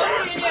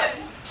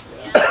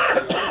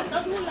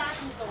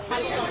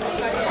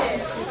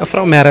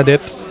 Mevrouw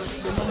Meredith,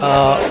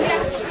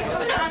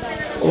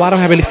 waarom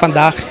zijn jullie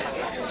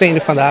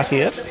vandaag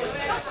hier?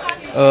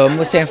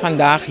 We zijn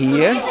vandaag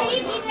hier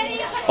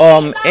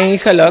om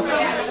eigenlijk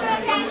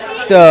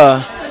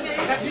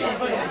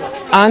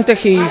aan te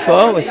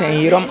geven, we zijn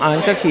hier om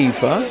aan te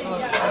geven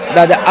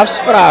dat de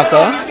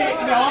afspraken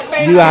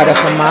die we hadden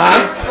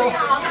gemaakt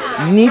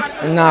niet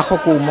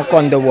nagekomen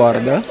konden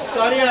worden,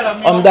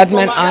 omdat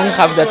men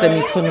aangaf dat er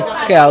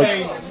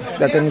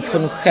niet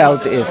genoeg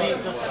geld is.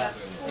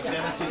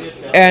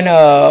 En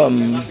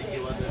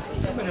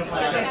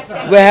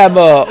we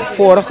hebben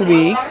vorige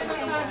week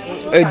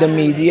uit de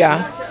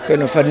media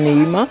kunnen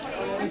vernemen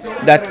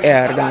dat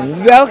er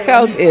dan wel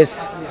geld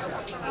is,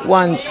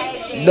 want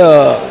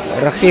de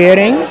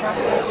regering,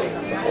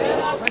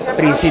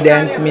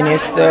 president,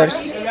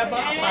 ministers,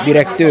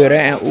 directeuren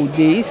en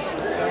OD's,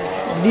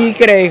 die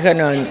krijgen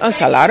een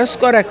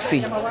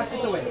salariscorrectie.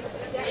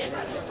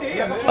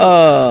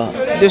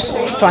 Dus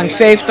van 50%.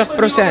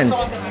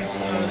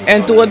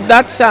 En toen we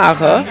dat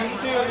zagen,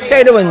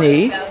 zeiden we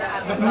nee.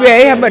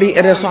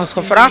 Er is ons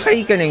gevraagd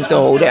rekening te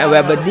houden en we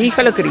hebben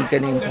degelijk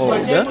rekening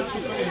gehouden.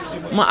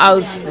 Maar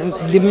als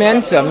die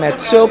mensen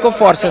met zulke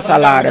forse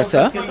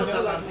salarissen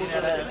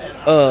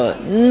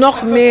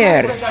nog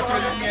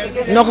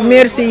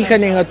meer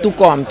zegeningen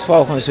toekomt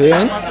volgens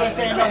hun,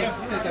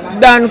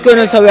 dan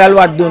kunnen ze wel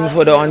wat doen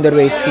voor de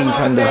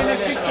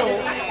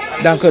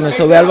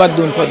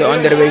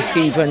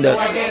onderwijsgevenden.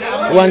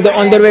 Want de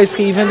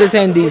onderwijsgevenden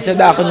zijn deze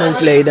dagen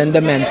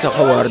noodlijdende mensen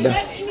geworden.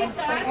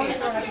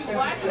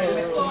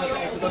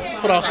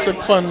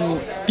 Vraagstuk van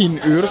 10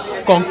 uur,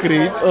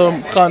 concreet.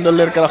 Gaan de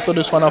leerkrachten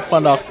dus vanaf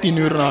vandaag 10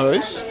 uur naar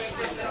huis?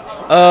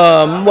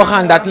 We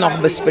gaan dat nog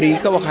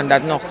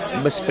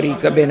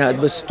bespreken binnen het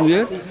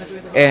bestuur.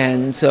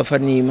 En ze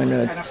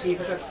vernemen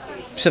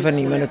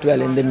het wel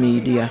in de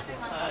media.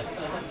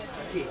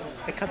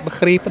 Ik had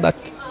begrepen dat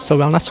ze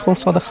wel naar school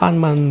zouden gaan,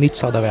 maar niet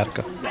zouden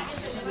werken.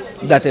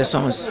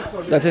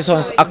 Dat is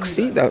onze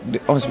actie,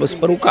 ons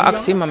besproken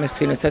actie, maar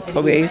misschien is het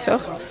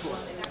gewijzigd.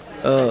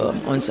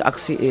 Onze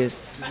actie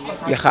is,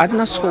 je gaat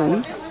naar school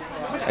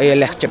en je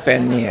legt je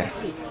pen neer.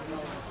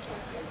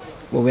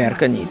 We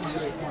werken niet.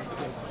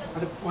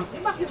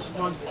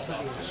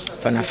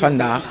 Vanaf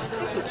vandaag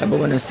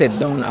hebben we een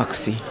sit-down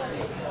actie.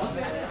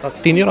 Tot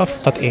 10 uur of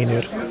tot 1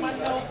 uur?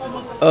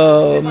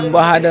 We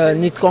hadden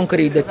niet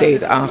concreet de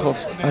tijd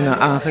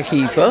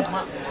aangegeven,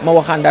 maar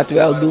we gaan dat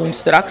wel doen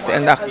straks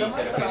en dan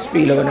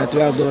spelen we het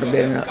wel door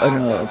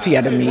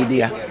via de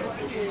media.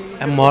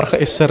 En morgen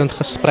is er een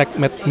gesprek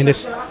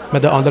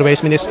met de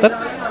onderwijsminister.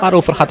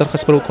 Waarover gaat er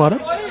gesproken worden?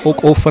 Ook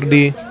over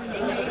gaan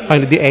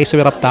jullie die eisen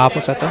weer op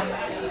tafel zetten?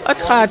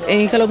 Het gaat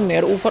eigenlijk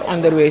meer over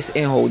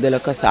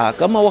onderwijsinhoudelijke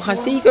zaken, maar we gaan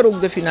zeker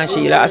ook de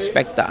financiële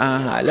aspecten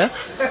aanhalen,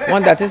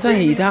 want dat is een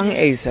heet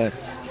hangijzer.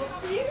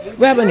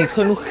 We hebben niet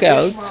genoeg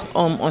geld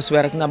om ons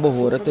werk naar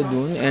behoren te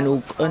doen en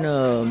ook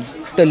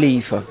te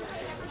leven.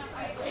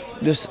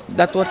 Dus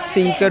dat wordt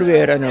zeker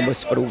weer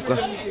besproken.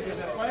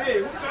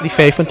 Die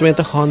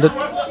 2500,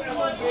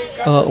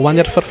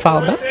 wanneer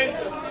vervalt dat?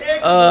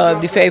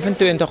 Die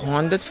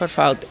 2500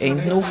 vervalt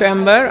eind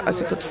november, als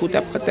ik het goed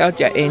heb geteld.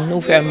 Ja, eind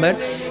november.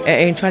 En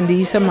eind van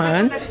deze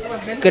maand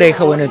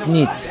krijgen we het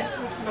niet.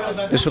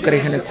 Dus we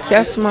krijgen het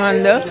 6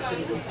 maanden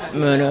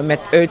met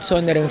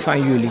uitzondering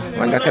van juli.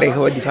 Want dan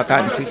krijgen we die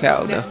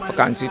vakantiegelden,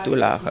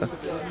 vakantietoelagen.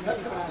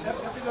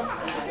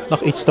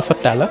 Nog iets te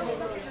vertellen?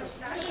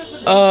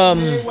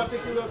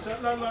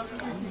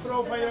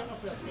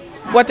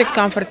 Wat ik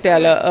kan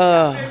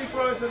vertellen,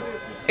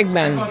 ik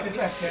ben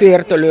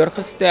zeer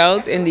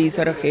teleurgesteld in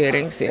deze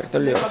regering, zeer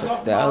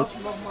teleurgesteld.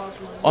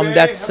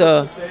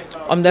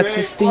 Omdat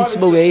ze steeds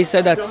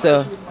bewijzen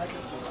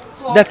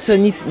dat ze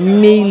niet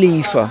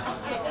meeleven.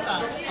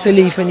 Ze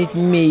leven niet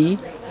mee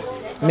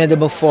met de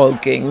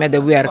bevolking, met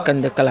de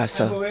werkende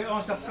klasse.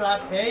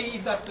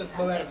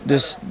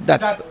 Dus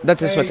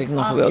dat is wat ik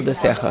nog wilde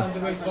zeggen.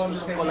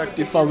 Het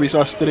collectief van Wi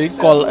Sa Strey,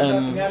 Kol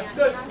en...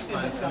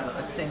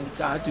 Het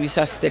syndicaat Wi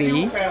Sa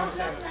Strey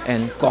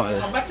en Kol.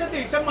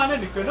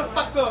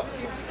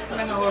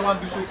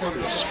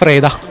 Dus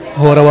vrijdag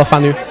horen we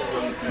van u?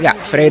 Ja,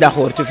 vrijdag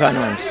hoort u van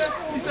ons.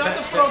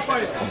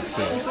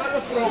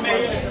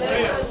 Okay.